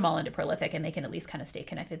put them all into Prolific and they can at least kind of stay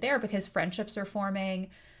connected there because friendships are forming.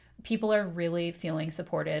 People are really feeling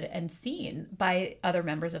supported and seen by other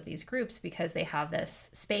members of these groups because they have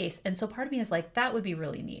this space. And so part of me is like, that would be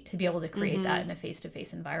really neat to be able to create that in a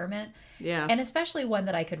face-to-face environment. Yeah. And especially one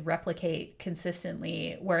that I could replicate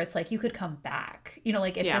consistently where it's like, you could come back,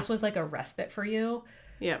 like if this was like a respite for you,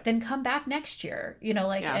 then come back next year,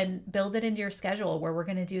 and build it into your schedule where we're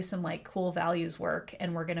going to do some like cool values work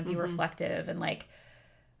and we're going to be reflective and like,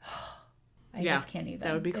 I just can't even.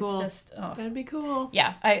 That would be cool. It's just, that'd be cool.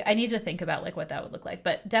 Yeah, I need to think about like what that would look like.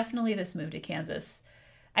 But definitely this move to Kansas.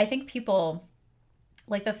 I think people,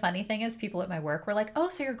 like the funny thing is people at my work were like, oh,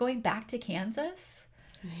 so you're going back to Kansas?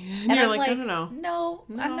 And you're like, no,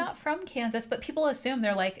 I'm not from Kansas. But people assume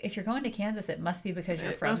they're like, if you're going to Kansas, it must be because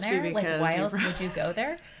you're from there. Like, why else would you go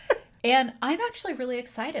there? And I'm actually really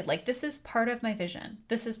excited. Like, this is part of my vision.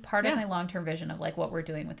 This is part of my long-term vision of like what we're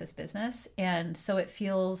doing with this business. And so it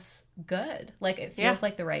feels good. Like it feels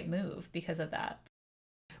like the right move because of that.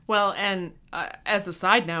 Well, and as a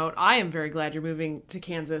side note, I am very glad you're moving to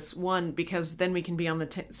Kansas. One, because then we can be on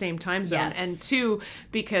the same time zone. Yes. And two,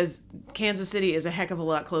 because Kansas City is a heck of a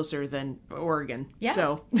lot closer than Oregon. Yeah.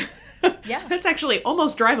 So Yeah. That's actually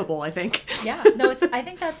almost drivable, I think. Yeah. No,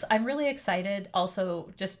 I'm really excited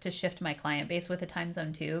also just to shift my client base with the time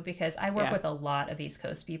zone too, because I work with a lot of East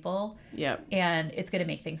Coast people. Yeah. And it's going to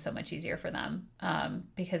make things so much easier for them,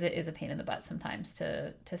 because it is a pain in the butt sometimes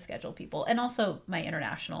to schedule people. And also my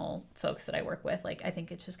international folks that I work with, like, I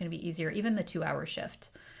think it's just going to be easier. Even the 2-hour shift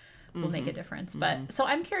will make a difference. But so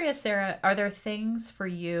I'm curious, Sarah, are there things for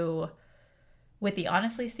you with the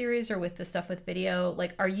Honestly series or with the stuff with video?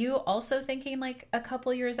 Like, are you also thinking like a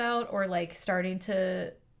couple years out, or like starting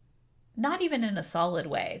to, not even in a solid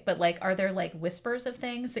way, but like, are there like whispers of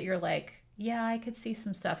things that you're like, yeah, I could see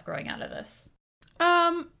some stuff growing out of this?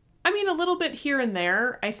 I mean, a little bit here and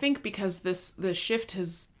there. I think because the shift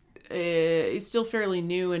is still fairly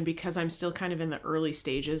new, and because I'm still kind of in the early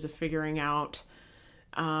stages of figuring out,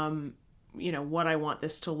 what I want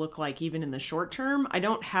this to look like, even in the short term, I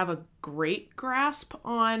don't have a great grasp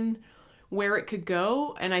on where it could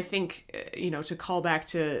go. And I think, to call back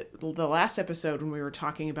to the last episode when we were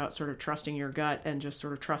talking about sort of trusting your gut and just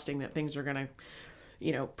sort of trusting that things are going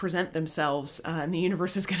to, present themselves, and the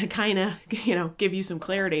universe is going to kind of, give you some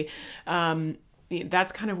clarity.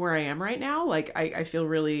 That's kind of where I am right now. Like, I feel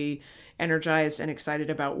really energized and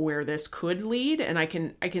excited about where this could lead. And I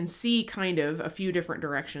can see kind of a few different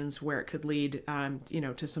directions where it could lead,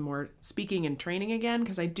 to some more speaking and training again,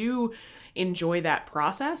 because I do enjoy that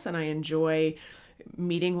process, and I enjoy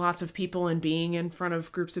meeting lots of people and being in front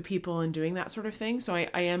of groups of people and doing that sort of thing. So I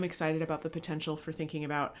am excited about the potential for thinking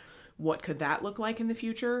about what could that look like in the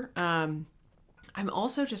future. I'm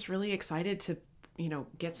also just really excited to,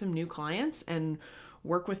 get some new clients and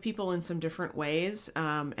work with people in some different ways.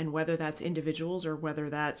 And whether that's individuals or whether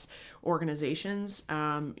that's organizations.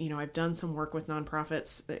 I've done some work with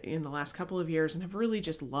nonprofits in the last couple of years and have really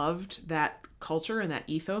just loved that culture and that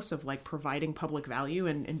ethos of like providing public value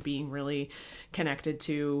and being really connected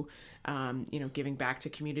to, giving back to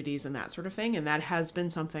communities and that sort of thing. And that has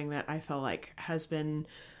been something that I felt like has been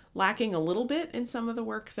lacking a little bit in some of the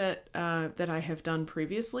work that I have done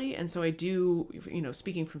previously. And so I do,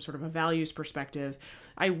 speaking from sort of a values perspective,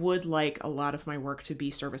 I would like a lot of my work to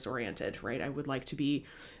be service oriented, right? I would like to be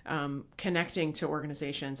connecting to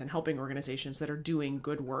organizations and helping organizations that are doing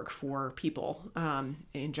good work for people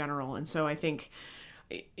in general. And so I think,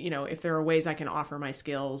 if there are ways I can offer my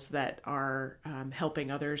skills that are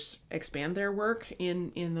helping others expand their work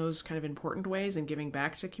in those kind of important ways and giving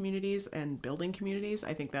back to communities and building communities,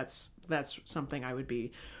 I think that's something I would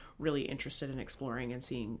be really interested in exploring and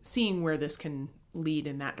seeing where this can lead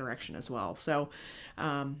in that direction as well. So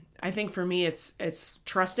I think for me, it's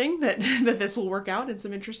trusting that this will work out in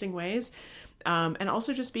some interesting ways. And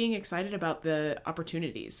also just being excited about the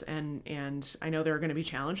opportunities. And I know there are going to be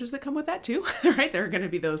challenges that come with that too, right? There are going to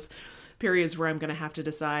be those periods where I'm going to have to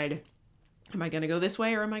decide, am I going to go this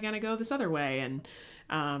way or am I going to go this other way? And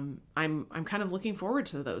I'm kind of looking forward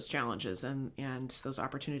to those challenges and those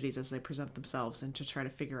opportunities as they present themselves, and to try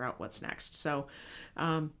to figure out what's next. So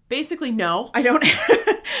basically, no, I don't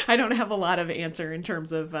I don't have a lot of answer in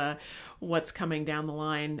terms of what's coming down the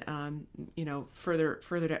line,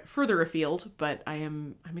 further afield, but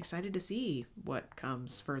I'm excited to see what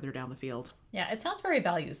comes further down the field. Yeah, it sounds very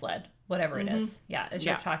values led, whatever it is. Yeah, as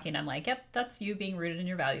you're talking, I'm like, yep, that's you being rooted in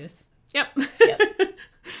your values. Yep.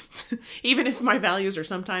 Even if my values are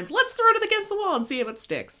sometimes, let's throw it against the wall and see if it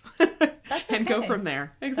sticks. That's okay. And go from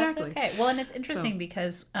there. Exactly. That's okay. Well, and it's interesting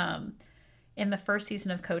because in the first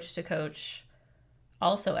season of Coach to Coach,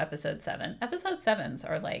 also episode 7s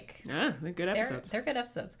are like... Yeah, they're good episodes. They're good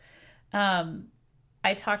episodes.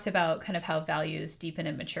 I talked about kind of how values deepen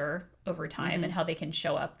and mature over time, and how they can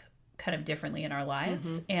show up kind of differently in our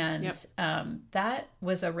lives. And that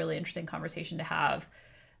was a really interesting conversation to have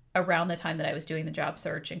around the time that I was doing the job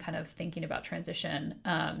search and kind of thinking about transition,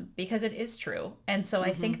 because it is true. And so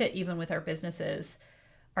I think that even with our businesses,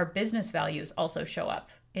 our business values also show up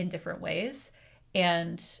in different ways.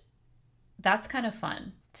 And that's kind of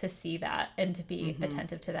fun to see that and to be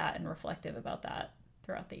attentive to that and reflective about that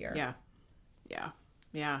throughout the year.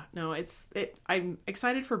 Yeah. No, I'm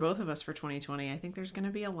excited for both of us for 2020. I think there's going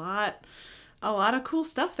to be a lot of cool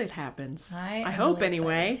stuff that happens. I hope really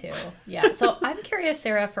anyway. Too. Yeah. So I'm curious,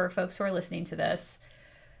 Sarah, for folks who are listening to this,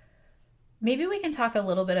 maybe we can talk a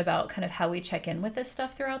little bit about kind of how we check in with this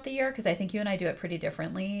stuff throughout the year, because I think you and I do it pretty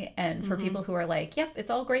differently. And for people who are like, yep, it's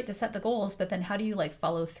all great to set the goals, but then how do you like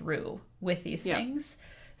follow through with these things?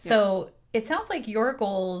 So it sounds like your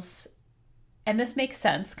goals, and this makes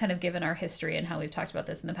sense kind of given our history and how we've talked about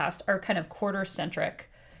this in the past, are kind of quarter centric.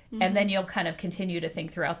 And then you'll kind of continue to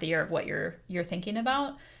think throughout the year of what you're thinking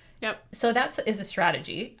about. Yep. So is a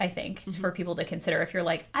strategy, I think, for people to consider. If you're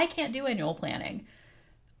like, I can't do annual planning,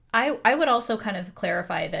 I would also kind of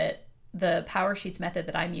clarify that the Power Sheets method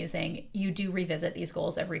that I'm using, you do revisit these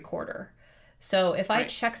goals every quarter. So if I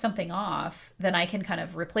check something off, then I can kind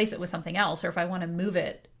of replace it with something else. Or if I want to move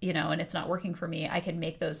it, and it's not working for me, I can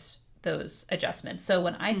make those adjustments. So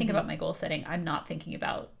when I think about my goal setting, I'm not thinking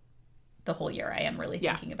about the whole year. I am really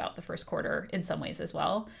thinking about the first quarter in some ways as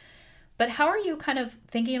well. But how are you kind of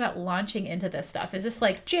thinking about launching into this stuff? Is this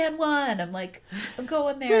like Jan 1? I'm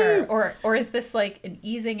going there. or is this like an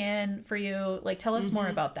easing in for you? Like, tell us more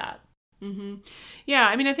about that. Yeah,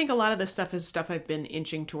 I mean, I think a lot of this stuff is stuff I've been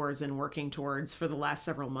inching towards and working towards for the last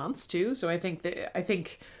several months too. So I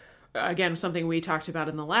think again, something we talked about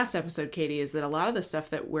in the last episode, Katie, is that a lot of the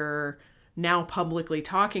stuff that we're now publicly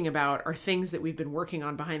talking about are things that we've been working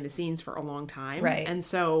on behind the scenes for a long time. Right. And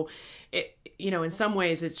so in some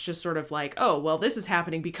ways it's just sort of like, oh, well, this is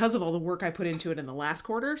happening because of all the work I put into it in the last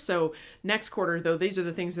quarter. So next quarter, though, these are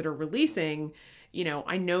the things that are releasing.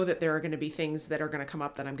 I know that there are going to be things that are going to come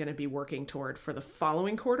up that I'm going to be working toward for the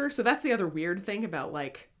following quarter. So that's the other weird thing about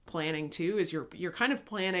like planning too, is you're kind of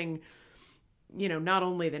planning, not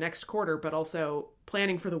only the next quarter, but also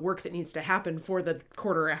planning for the work that needs to happen for the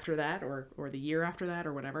quarter after that, or the year after that,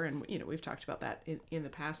 or whatever. And, we've talked about that in the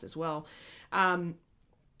past as well.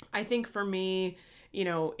 I think for me,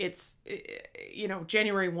 it's,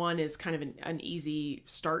 January 1 is kind of an easy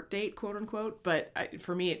start date, quote unquote. But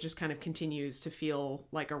for me, it just kind of continues to feel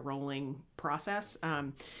like a rolling process.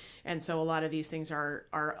 And so a lot of these things are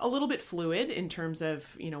a little bit fluid in terms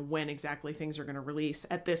of, when exactly things are going to release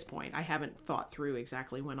at this point. I haven't thought through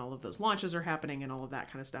exactly when all of those launches are happening and all of that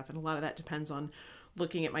kind of stuff. And a lot of that depends on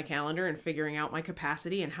looking at my calendar and figuring out my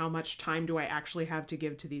capacity and how much time do I actually have to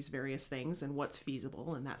give to these various things and what's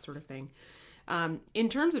feasible and that sort of thing. In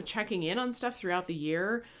terms of checking in on stuff throughout the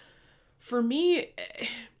year, for me,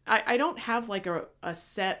 I don't have like a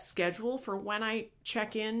set schedule for when I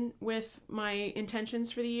check in with my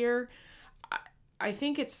intentions for the year. I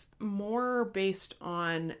think it's more based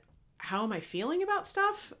on how am I feeling about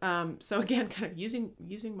stuff. So again, kind of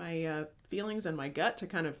using my feelings and my gut to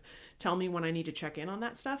kind of tell me when I need to check in on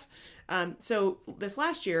that stuff. So this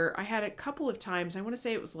last year, I had a couple of times, I want to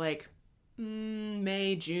say it was like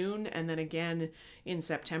May, June, and then again in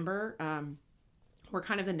September, were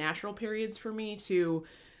kind of the natural periods for me to,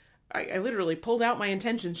 I literally pulled out my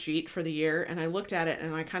intention sheet for the year and I looked at it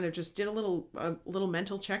and I kind of just did a little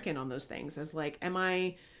mental check-in on those things as like, am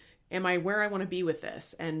I where I want to be with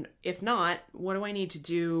this? And if not, what do I need to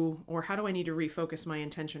do, or how do I need to refocus my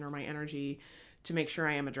intention or my energy to make sure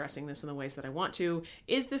I am addressing this in the ways that I want to?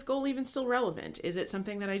 Is this goal even still relevant? Is it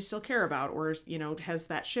something that I still care about? Or, has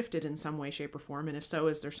that shifted in some way, shape, or form? And if so,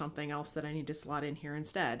 is there something else that I need to slot in here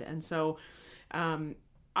instead? And so,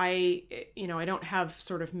 I don't have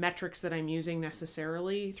sort of metrics that I'm using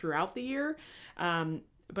necessarily throughout the year.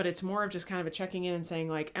 But it's more of just kind of a checking in and saying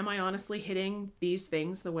like, am I honestly hitting these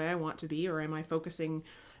things the way I want to be? Or am I focusing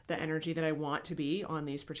the energy that I want to be on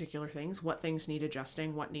these particular things? What things need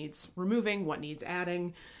adjusting? What needs removing? What needs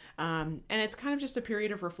adding? And it's kind of just a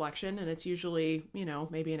period of reflection. And it's usually,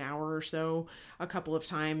 maybe an hour or so, a couple of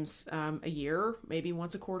times a year, maybe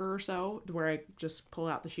once a quarter or so, where I just pull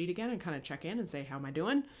out the sheet again and kind of check in and say, how am I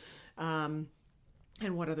doing?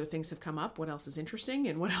 And what other things have come up, what else is interesting,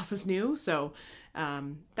 and what else is new. So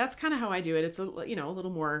that's kind of how I do it. It's a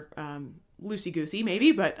little more loosey-goosey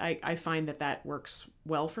maybe, but I find that works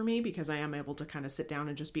well for me because I am able to kind of sit down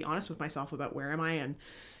and just be honest with myself about where am I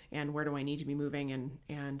and where do I need to be moving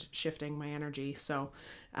and shifting my energy. So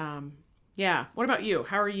yeah. What about you?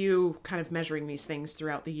 How are you kind of measuring these things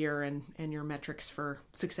throughout the year and your metrics for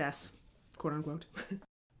success, quote unquote?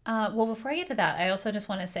 Well, before I get to that, I also just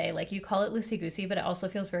want to say, like, you call it loosey-goosey, but it also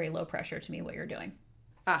feels very low pressure to me what you're doing.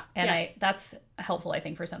 That's helpful, I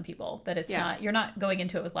think, for some people, that it's not, you're not going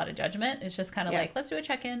into it with a lot of judgment. It's just kind of like, let's do a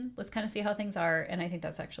check-in. Let's kind of see how things are. And I think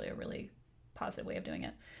that's actually a really positive way of doing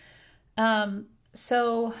it.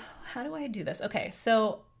 So how do I do this? Okay.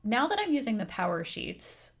 So now that I'm using the Power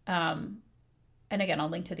Sheets, and again, I'll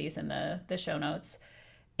link to these in the show notes,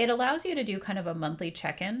 it allows you to do kind of a monthly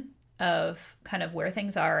check-in of kind of where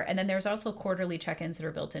things are. And then there's also quarterly check-ins that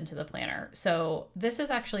are built into the planner. So this has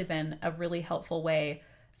actually been a really helpful way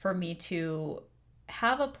for me to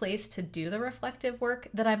have a place to do the reflective work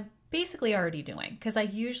that I'm basically already doing. Because I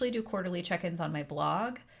usually do quarterly check-ins on my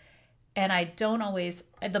blog. And I don't always,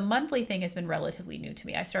 the monthly thing has been relatively new to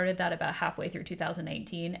me. I started that about halfway through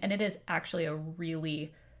 2019. And it is actually a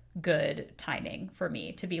really good timing for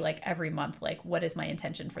me to be like every month, like, what is my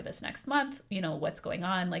intention for this next month? What's going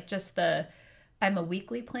on? Like just I'm a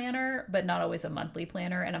weekly planner, but not always a monthly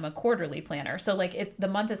planner. And I'm a quarterly planner. So like the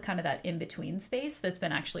month is kind of that in-between space that's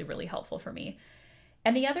been actually really helpful for me.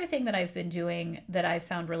 And the other thing that I've been doing that I've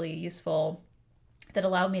found really useful that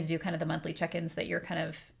allowed me to do kind of the monthly check-ins that you're kind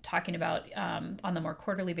of talking about on the more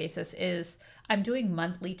quarterly basis is I'm doing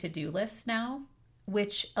monthly to-do lists now,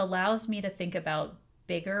 which allows me to think about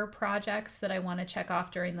bigger projects that I want to check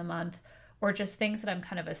off during the month, or just things that I'm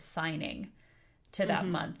kind of assigning to that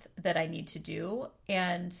month that I need to do.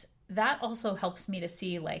 And that also helps me to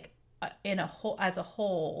see like as a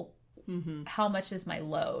whole, how much is my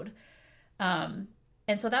load.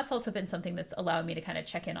 And so that's also been something that's allowed me to kind of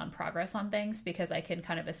check in on progress on things, because I can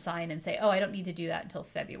kind of assign and say, oh, I don't need to do that until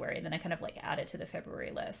February. And then I kind of like add it to the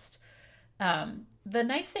February list. The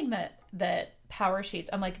nice thing that Power Sheets,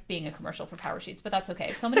 I'm like being a commercial for Power Sheets, but that's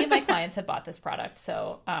okay. So many of my clients have bought this product.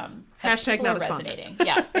 So hashtag not resonating.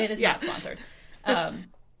 Yeah, it is not sponsored.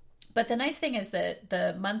 But the nice thing is that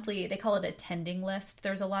the monthly, they call it a tending list.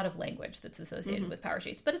 There's a lot of language that's associated with Power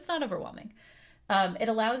Sheets, but it's not overwhelming. It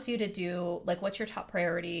allows you to do like, what's your top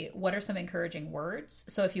priority? What are some encouraging words?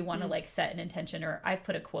 So if you want to like set an intention, or I've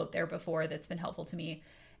put a quote there before that's been helpful to me.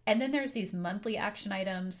 And then there's these monthly action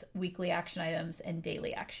items, weekly action items, and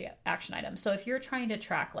daily action items. So if you're trying to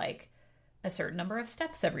track like a certain number of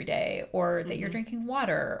steps every day, or that you're drinking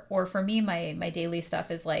water, or for me, my daily stuff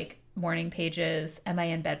is like morning pages. Am I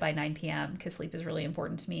in bed by 9 p.m.? Because sleep is really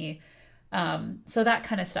important to me. So that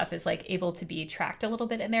kind of stuff is like able to be tracked a little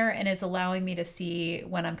bit in there, and is allowing me to see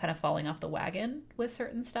when I'm kind of falling off the wagon with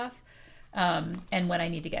certain stuff, and when I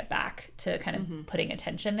need to get back to kind of putting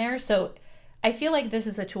attention there. So I feel like this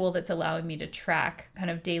is a tool that's allowing me to track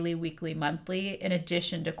kind of daily, weekly, monthly, in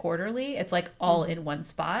addition to quarterly. It's like all in one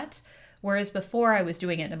spot. Whereas before I was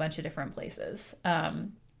doing it in a bunch of different places.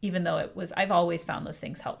 Even though I've always found those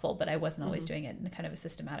things helpful, but I wasn't always doing it in kind of a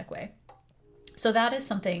systematic way. So that is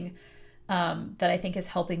something that I think is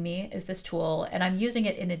helping me, is this tool. And I'm using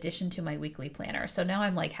it in addition to my weekly planner. So now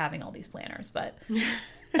I'm like having all these planners, but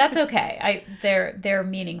that's okay. They're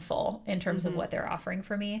meaningful in terms of what they're offering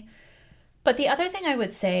for me. But the other thing I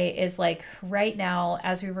would say is like right now,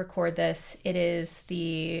 as we record this, it is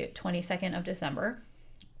the 22nd of December.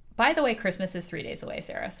 By the way, Christmas is 3 days away,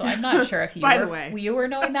 Sarah. So I'm not sure if you were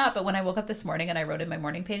knowing that, but when I woke up this morning and I wrote in my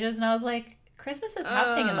morning pages and I was like, Christmas is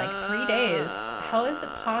happening in like 3 days. How is it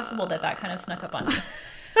possible that kind of snuck up on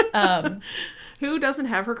me? Who doesn't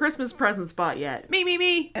have her Christmas presents bought yet?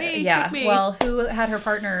 Me. Yeah. Me. Well, who had her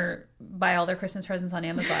partner buy all their Christmas presents on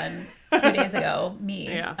Amazon 2 days ago? Me.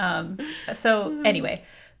 Yeah. So anyway,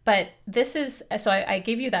 but this is, so I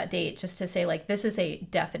gave you that date just to say like, this is a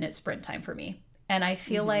definite sprint time for me. And I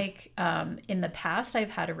feel like in the past, I've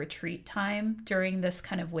had a retreat time during this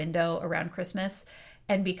kind of window around Christmas.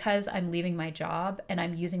 And because I'm leaving my job and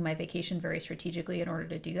I'm using my vacation very strategically in order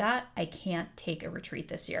to do that, I can't take a retreat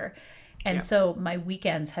this year. And so my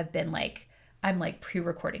weekends have been like, I'm like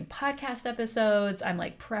pre-recording podcast episodes. I'm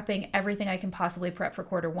like prepping everything I can possibly prep for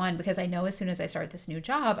Q1, because I know as soon as I start this new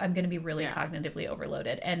job, I'm going to be really cognitively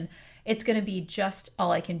overloaded. And it's going to be just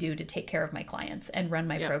all I can do to take care of my clients and run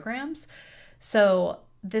my programs. So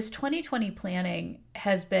this 2020 planning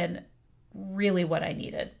has been really what I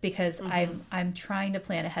needed, because I'm trying to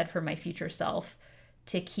plan ahead for my future self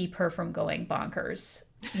to keep her from going bonkers,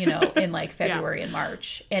 in like February and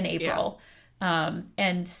March and April,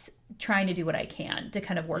 and trying to do what I can to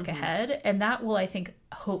kind of work ahead. And that will, I think,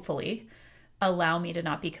 hopefully allow me to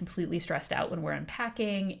not be completely stressed out when we're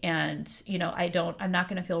unpacking. And, I'm not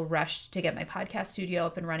going to feel rushed to get my podcast studio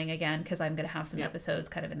up and running again, because I'm going to have some episodes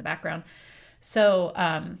kind of in the background. So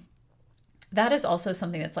that is also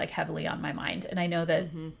something that's like heavily on my mind. And I know that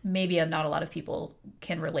maybe not a lot of people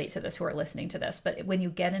can relate to this who are listening to this, but when you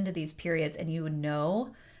get into these periods and you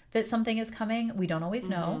know that something is coming, we don't always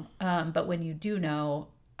know. But when you do know,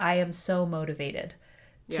 I am so motivated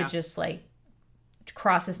to just like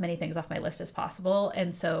cross as many things off my list as possible.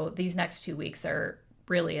 And so these next 2 weeks are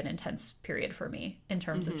really an intense period for me in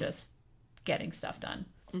terms of just getting stuff done.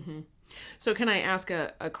 So can I ask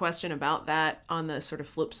a question about that on the sort of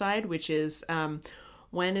flip side, which is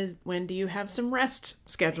when do you have some rest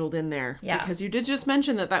scheduled in there? Yeah. Because you did just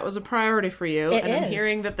mention that was a priority for you. It and is. I'm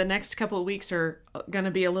hearing that the next couple of weeks are going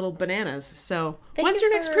to be a little bananas. So when's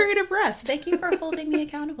your next period of rest? Thank you for holding me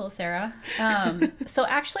accountable, Sarah. So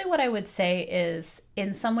actually what I would say is,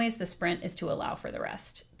 in some ways the sprint is to allow for the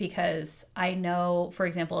rest, because I know, for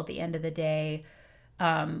example, at the end of the day,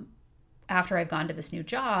 after I've gone to this new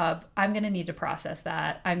job, I'm going to need to process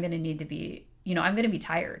that. I'm going to need to be, I'm going to be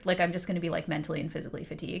tired. Like I'm just going to be like mentally and physically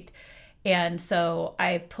fatigued. And so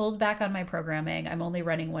I pulled back on my programming. I'm only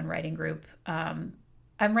running one writing group. I'm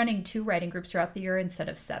running 2 writing groups throughout the year instead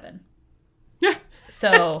of 7. Yeah.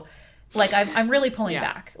 So Like I'm really pulling Yeah.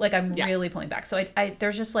 back. Like I'm Yeah. really pulling back. So I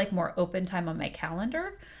there's just like more open time on my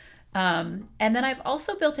calendar. And then I've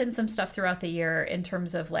also built in some stuff throughout the year in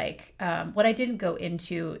terms of like what I didn't go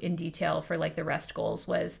into in detail for like the rest goals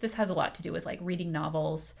was this has a lot to do with like reading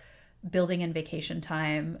novels, building in vacation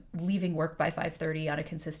time, leaving work by 5:30 on a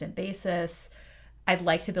consistent basis. I'd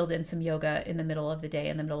like to build in some yoga in the middle of the day,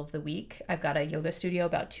 in the middle of the week. I've got a yoga studio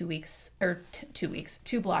about 2 weeks or 2 weeks,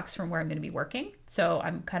 2 blocks from where I'm going to be working. So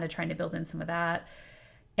I'm kind of trying to build in some of that.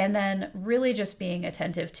 And then really just being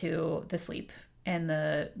attentive to the sleep and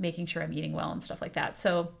the making sure I'm eating well and stuff like that.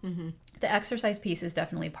 So the exercise piece is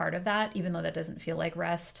definitely part of that, even though that doesn't feel like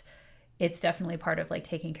rest. It's definitely part of like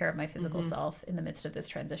taking care of my physical self in the midst of this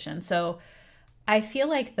transition. So I feel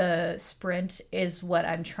like the sprint is what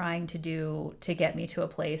I'm trying to do to get me to a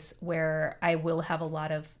place where I will have a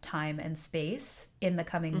lot of time and space in the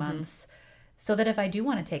coming months so that if I do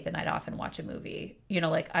want to take the night off and watch a movie,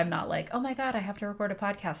 like I'm not like, oh my God, I have to record a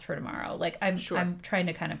podcast for tomorrow. Like I'm trying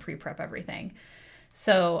to kind of pre-prep everything.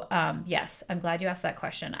 So yes, I'm glad you asked that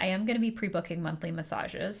question. I am going to be pre-booking monthly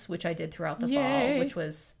massages, which I did throughout the fall, which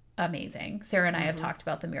was amazing. Sarah and I have talked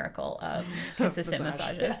about the miracle of consistent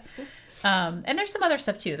massages. Yes. And there's some other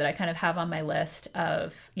stuff too that I kind of have on my list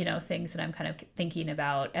of, things that I'm kind of thinking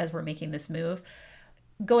about as we're making this move.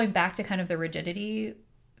 Going back to kind of the rigidity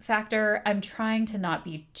factor, I'm trying to not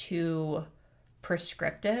be too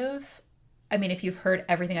prescriptive. I mean, if you've heard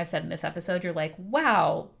everything I've said in this episode, you're like,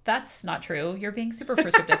 wow, that's not true. You're being super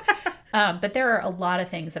prescriptive. But there are a lot of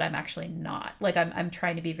things that I'm actually not. Like I'm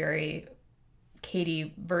trying to be very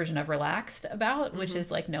Katie version of relaxed about, which is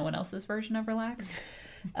like no one else's version of relaxed.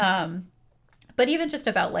 But even just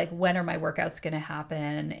about like, when are my workouts going to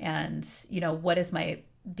happen? And, what is my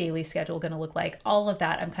daily schedule going to look like? All of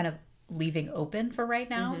that I'm kind of leaving open for right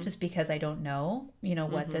now, just because I don't know,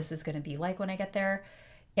 what this is going to be like when I get there.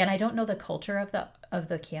 And I don't know the culture of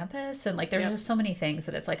the campus. And like, there's just so many things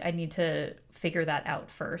that it's like, I need to figure that out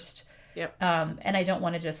first. Yep. And I don't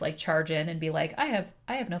want to just like charge in and be like, I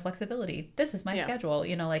have no flexibility. This is my schedule.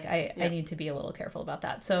 I need to be a little careful about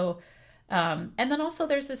that. So, and then also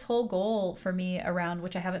there's this whole goal for me around,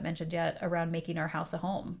 which I haven't mentioned yet, around making our house a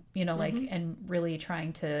home, like, and really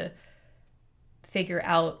trying to figure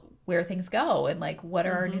out where things go and like, what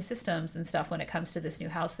are our new systems and stuff when it comes to this new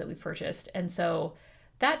house that we've purchased. And so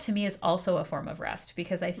that to me is also a form of rest,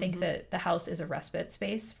 because I think that the house is a respite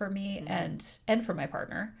space for me and for my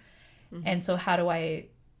partner. And so how do I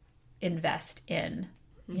invest in,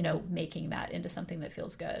 making that into something that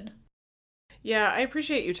feels good? Yeah, I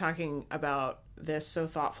appreciate you talking about this so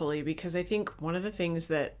thoughtfully, because I think one of the things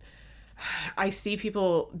that I see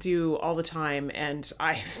people do all the time, and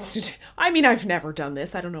I've never done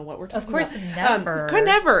this. I don't know what we're talking about. Of course, never.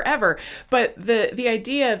 Never, ever. But the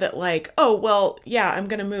idea that like, oh, well, yeah, I'm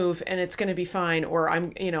going to move and it's going to be fine. Or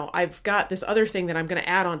I've got this other thing that I'm going to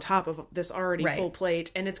add on top of this already full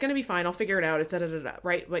plate and it's going to be fine. I'll figure it out. It's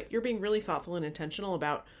right. But you're being really thoughtful and intentional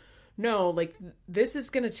about, no, like this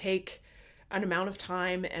is going to take an amount of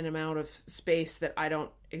time and amount of space that I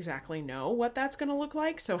don't exactly know what that's going to look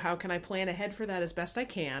like. So how can I plan ahead for that as best I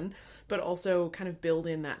can, but also kind of build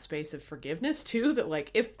in that space of forgiveness too, that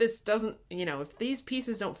like, if this doesn't, if these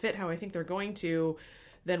pieces don't fit how I think they're going to,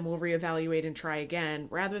 then we'll reevaluate and try again,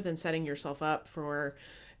 rather than setting yourself up for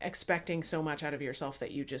expecting so much out of yourself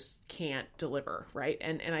that you just can't deliver. Right.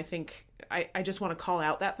 And I think I just want to call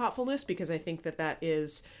out that thoughtfulness, because I think that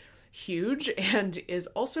is huge, and is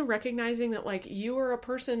also recognizing that like you are a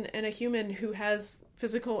person and a human who has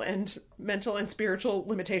physical and mental and spiritual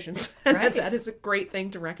limitations. Right. That is a great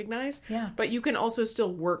thing to recognize. Yeah. But you can also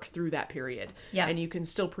still work through that period. Yeah. And you can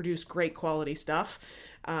still produce great quality stuff.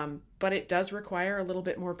 But it does require a little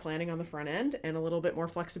bit more planning on the front end and a little bit more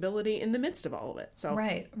flexibility in the midst of all of it. So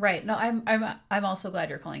Right. No, I'm also glad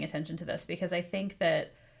you're calling attention to this, because I think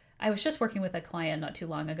that I was just working with a client not too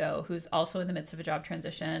long ago who's also in the midst of a job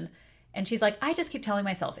transition. And she's like, I just keep telling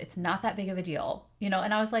myself it's not that big of a deal, and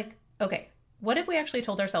I was like, okay, what if we actually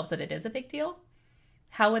told ourselves that it is a big deal?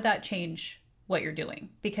 How would that change what you're doing?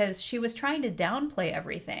 Because she was trying to downplay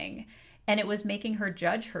everything, and it was making her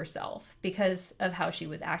judge herself because of how she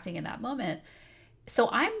was acting in that moment. So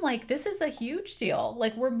I'm like, this is a huge deal.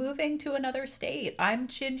 Like, we're moving to another state. I'm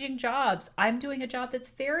changing jobs. I'm doing a job that's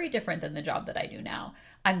very different than the job that I do now.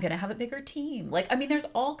 I'm going to have a bigger team. Like, I mean, there's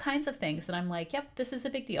all kinds of things that I'm like, yep, this is a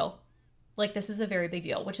big deal. Like, this is a very big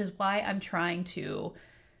deal, which is why I'm trying to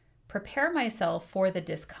prepare myself for the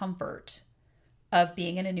discomfort of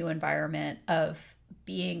being in a new environment, of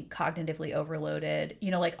being cognitively overloaded,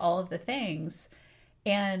 like all of the things.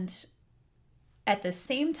 And at the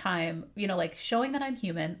same time, like showing that I'm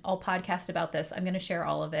human, I'll podcast about this. I'm going to share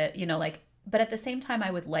all of it, but at the same time, I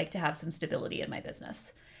would like to have some stability in my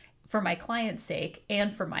business for my client's sake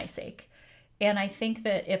and for my sake. And I think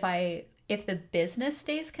that if the business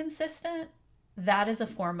stays consistent, that is a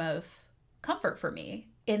form of comfort for me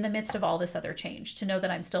in the midst of all this other change, to know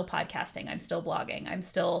that I'm still podcasting, I'm still blogging, I'm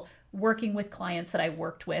still working with clients that I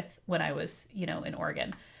worked with when I was, in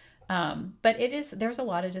Oregon. But there's a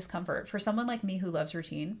lot of discomfort for someone like me who loves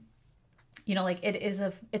routine.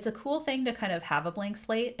 It's a cool thing to kind of have a blank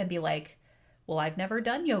slate and be like, well, I've never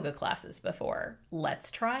done yoga classes before. Let's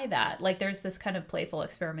try that. Like, there's this kind of playful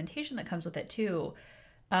experimentation that comes with it too.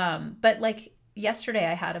 But like yesterday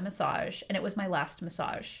I had a massage, and it was my last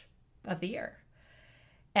massage of the year.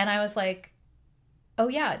 And I was like, oh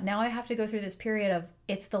yeah, now I have to go through this period of,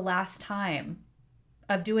 it's the last time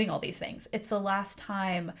of doing all these things. It's the last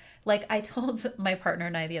time. Like, I told my partner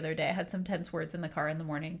and I the other day, I had some tense words in the car in the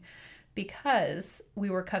morning because we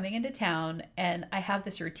were coming into town, and I have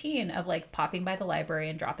this routine of like popping by the library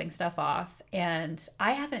and dropping stuff off. And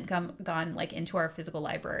I haven't gone like into our physical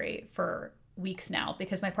library for weeks now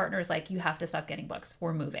because my partner is like, you have to stop getting books.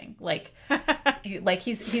 We're moving. Like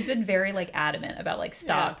he's been very like adamant about like,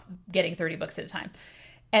 stop getting 30 books at a time.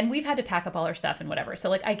 And we've had to pack up all our stuff and whatever. So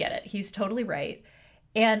like, I get it. He's totally right.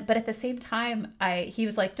 But at the same time, he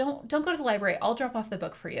was like, don't go to the library. I'll drop off the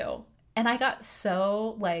book for you. And I got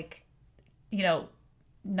so like, I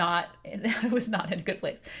was not in a good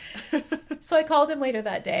place. So I called him later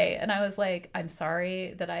that day, and I was like, I'm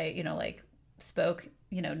sorry that I, spoke,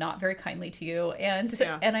 not very kindly to you. And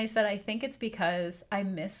I said, I think it's because I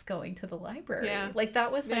miss going to the library. Yeah. Like,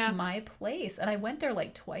 that was like my place. And I went there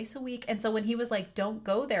like twice a week. And so when he was like, don't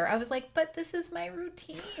go there, I was like, but this is my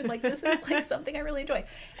routine. Like, this is like something I really enjoy.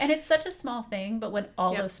 And it's such a small thing, but when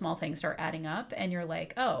all those small things start adding up and you're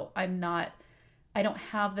like, oh, I don't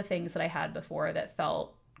have the things that I had before that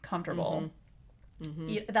felt comfortable.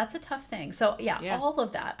 Mm-hmm. That's a tough thing. So all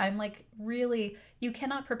of that, I'm like, really, you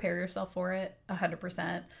cannot prepare yourself for it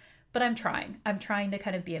 100%, but I'm trying to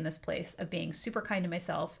kind of be in this place of being super kind to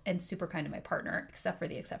myself and super kind to my partner, except for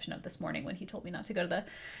the exception of this morning when he told me not to go to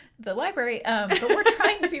the library. But we're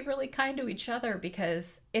trying to be really kind to each other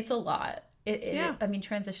because it's a lot. I mean,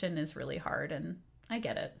 transition is really hard, and I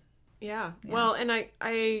get it. Yeah. Well, and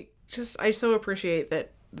I so appreciate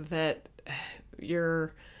that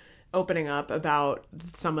you're opening up about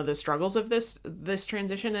some of the struggles of this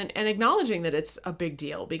transition and acknowledging that it's a big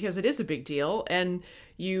deal, because it is a big deal, and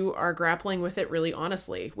you are grappling with it really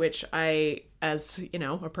honestly, which I, as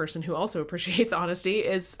a person who also appreciates honesty,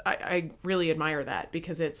 I really admire that,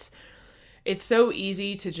 because it's so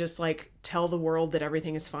easy to just like tell the world that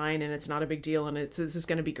everything is fine and it's not a big deal and this is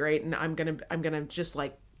going to be great and I'm going to just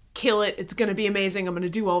like kill it. It's going to be amazing. I'm going to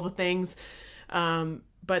do all the things.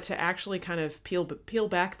 But to actually kind of peel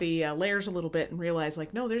back the layers a little bit and realize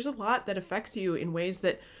like, no, there's a lot that affects you in ways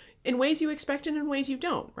you expect and in ways you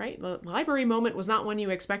don't, right? The library moment was not one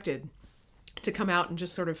you expected to come out and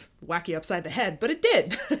just sort of whack you upside the head, but it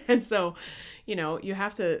did. And so, you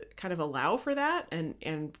have to kind of allow for that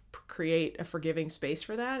and create a forgiving space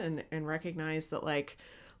for that and recognize that like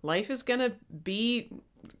life is going to be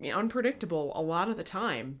unpredictable a lot of the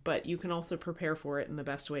time, but you can also prepare for it in the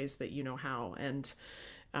best ways that you know how. And,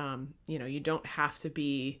 you don't have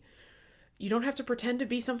to pretend to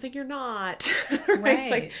be something you're not. Right?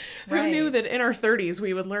 Like, who knew that in our 30s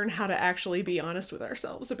we would learn how to actually be honest with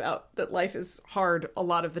ourselves about that life is hard a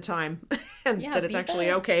lot of the time, and that it's actually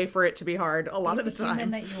okay for it to be hard a lot of the time.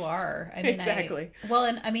 Human that you are. I mean, exactly.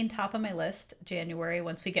 Top of my list, January,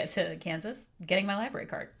 once we get to Kansas, getting my library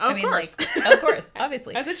card. Of course,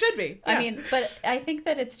 obviously, as it should be. Yeah. I mean, but I think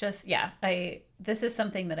that it's just this is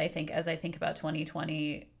something that I think as I think about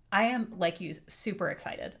 2020. I am, like you, super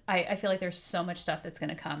excited. I feel like there's so much stuff that's going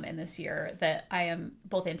to come in this year that I am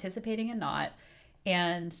both anticipating and not.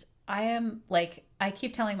 And I am like, I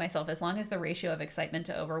keep telling myself, as long as the ratio of excitement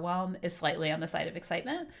to overwhelm is slightly on the side of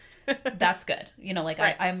excitement, that's good.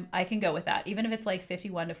 Right. I can go with that. Even if it's like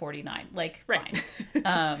 51 to 49, like fine.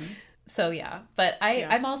 So yeah, but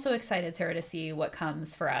I'm also excited, Sarah, to see what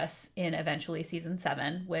comes for us in eventually season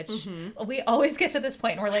 7, which we always get to this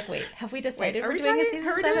point and we're like, wait, have we decided we're doing a season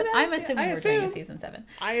 7? I'm assuming we're doing a season 7.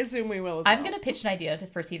 I assume we will as well. I'm going to pitch an idea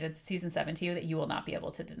for season 7 to you that you will not be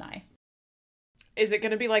able to deny. Is it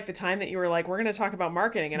going to be like the time that you were like, we're going to talk about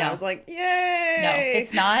marketing? And I was like, yay! No,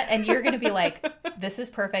 it's not. And you're going to be like, this is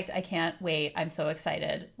perfect. I can't wait. I'm so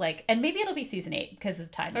excited. Like, and maybe it'll be season 8 because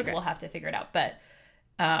of timing. Okay. We'll have to figure it out. But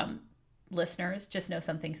listeners, just know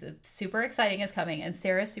something super exciting is coming, and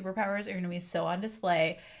Sarah's superpowers are going to be so on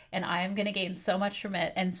display, and I am going to gain so much from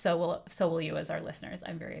it, and so will you as our listeners.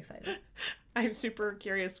 I'm very excited. I'm super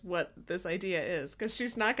curious what this idea is, because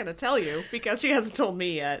she's not going to tell you because she hasn't told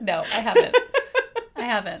me yet. No, I haven't. I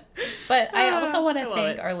haven't. But I also want to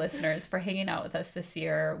thank our listeners for hanging out with us this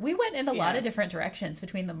year. We went in a lot of different directions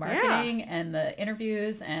between the marketing and the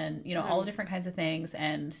interviews and, all the different kinds of things.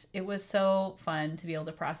 And it was so fun to be able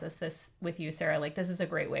to process this with you, Sarah. Like, this is a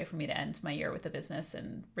great way for me to end my year with the business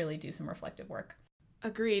and really do some reflective work.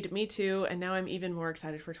 Agreed. Me too. And now I'm even more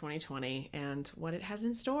excited for 2020 and what it has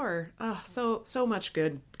in store. Oh, so much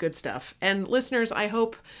good stuff. And listeners, I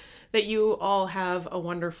hope that you all have a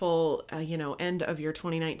wonderful, end of your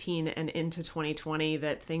 2019 and into 2020,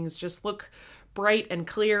 that things just look bright and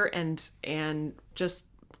clear and just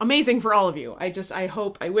amazing for all of you. I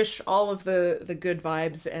wish all of the good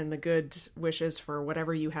vibes and the good wishes for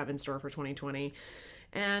whatever you have in store for 2020.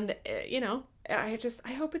 And, I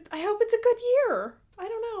hope it's a good year. I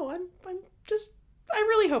don't know. I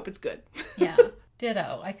really hope it's good. Yeah.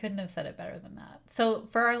 Ditto. I couldn't have said it better than that. So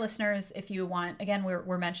for our listeners, if you want, again,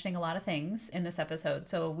 we're mentioning a lot of things in this episode,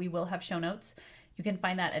 so we will have show notes. You can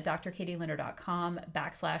find that at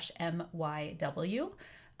drkatielinder.com/MYW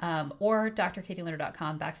or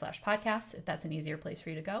drkatielinder.com/podcasts if that's an easier place for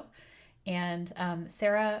you to go. And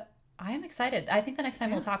Sarah, I am excited. I think the next time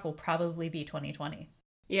we'll talk will probably be 2020.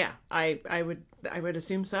 Yeah, I would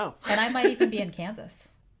assume so. And I might even be in Kansas.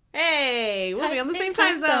 Hey, we'll be on the same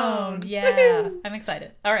time zone. Yeah, woo-hoo. I'm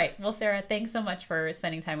excited. All right. Well, Sarah, thanks so much for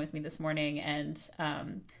spending time with me this morning, and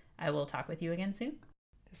I will talk with you again soon.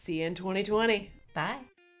 See you in 2020. Bye.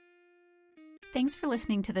 Thanks for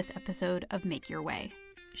listening to this episode of Make Your Way.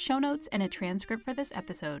 Show notes and a transcript for this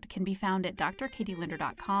episode can be found at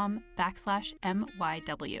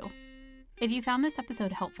drkatielinder.com/MYW. If you found this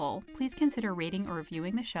episode helpful, please consider rating or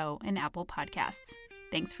reviewing the show in Apple Podcasts.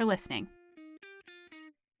 Thanks for listening.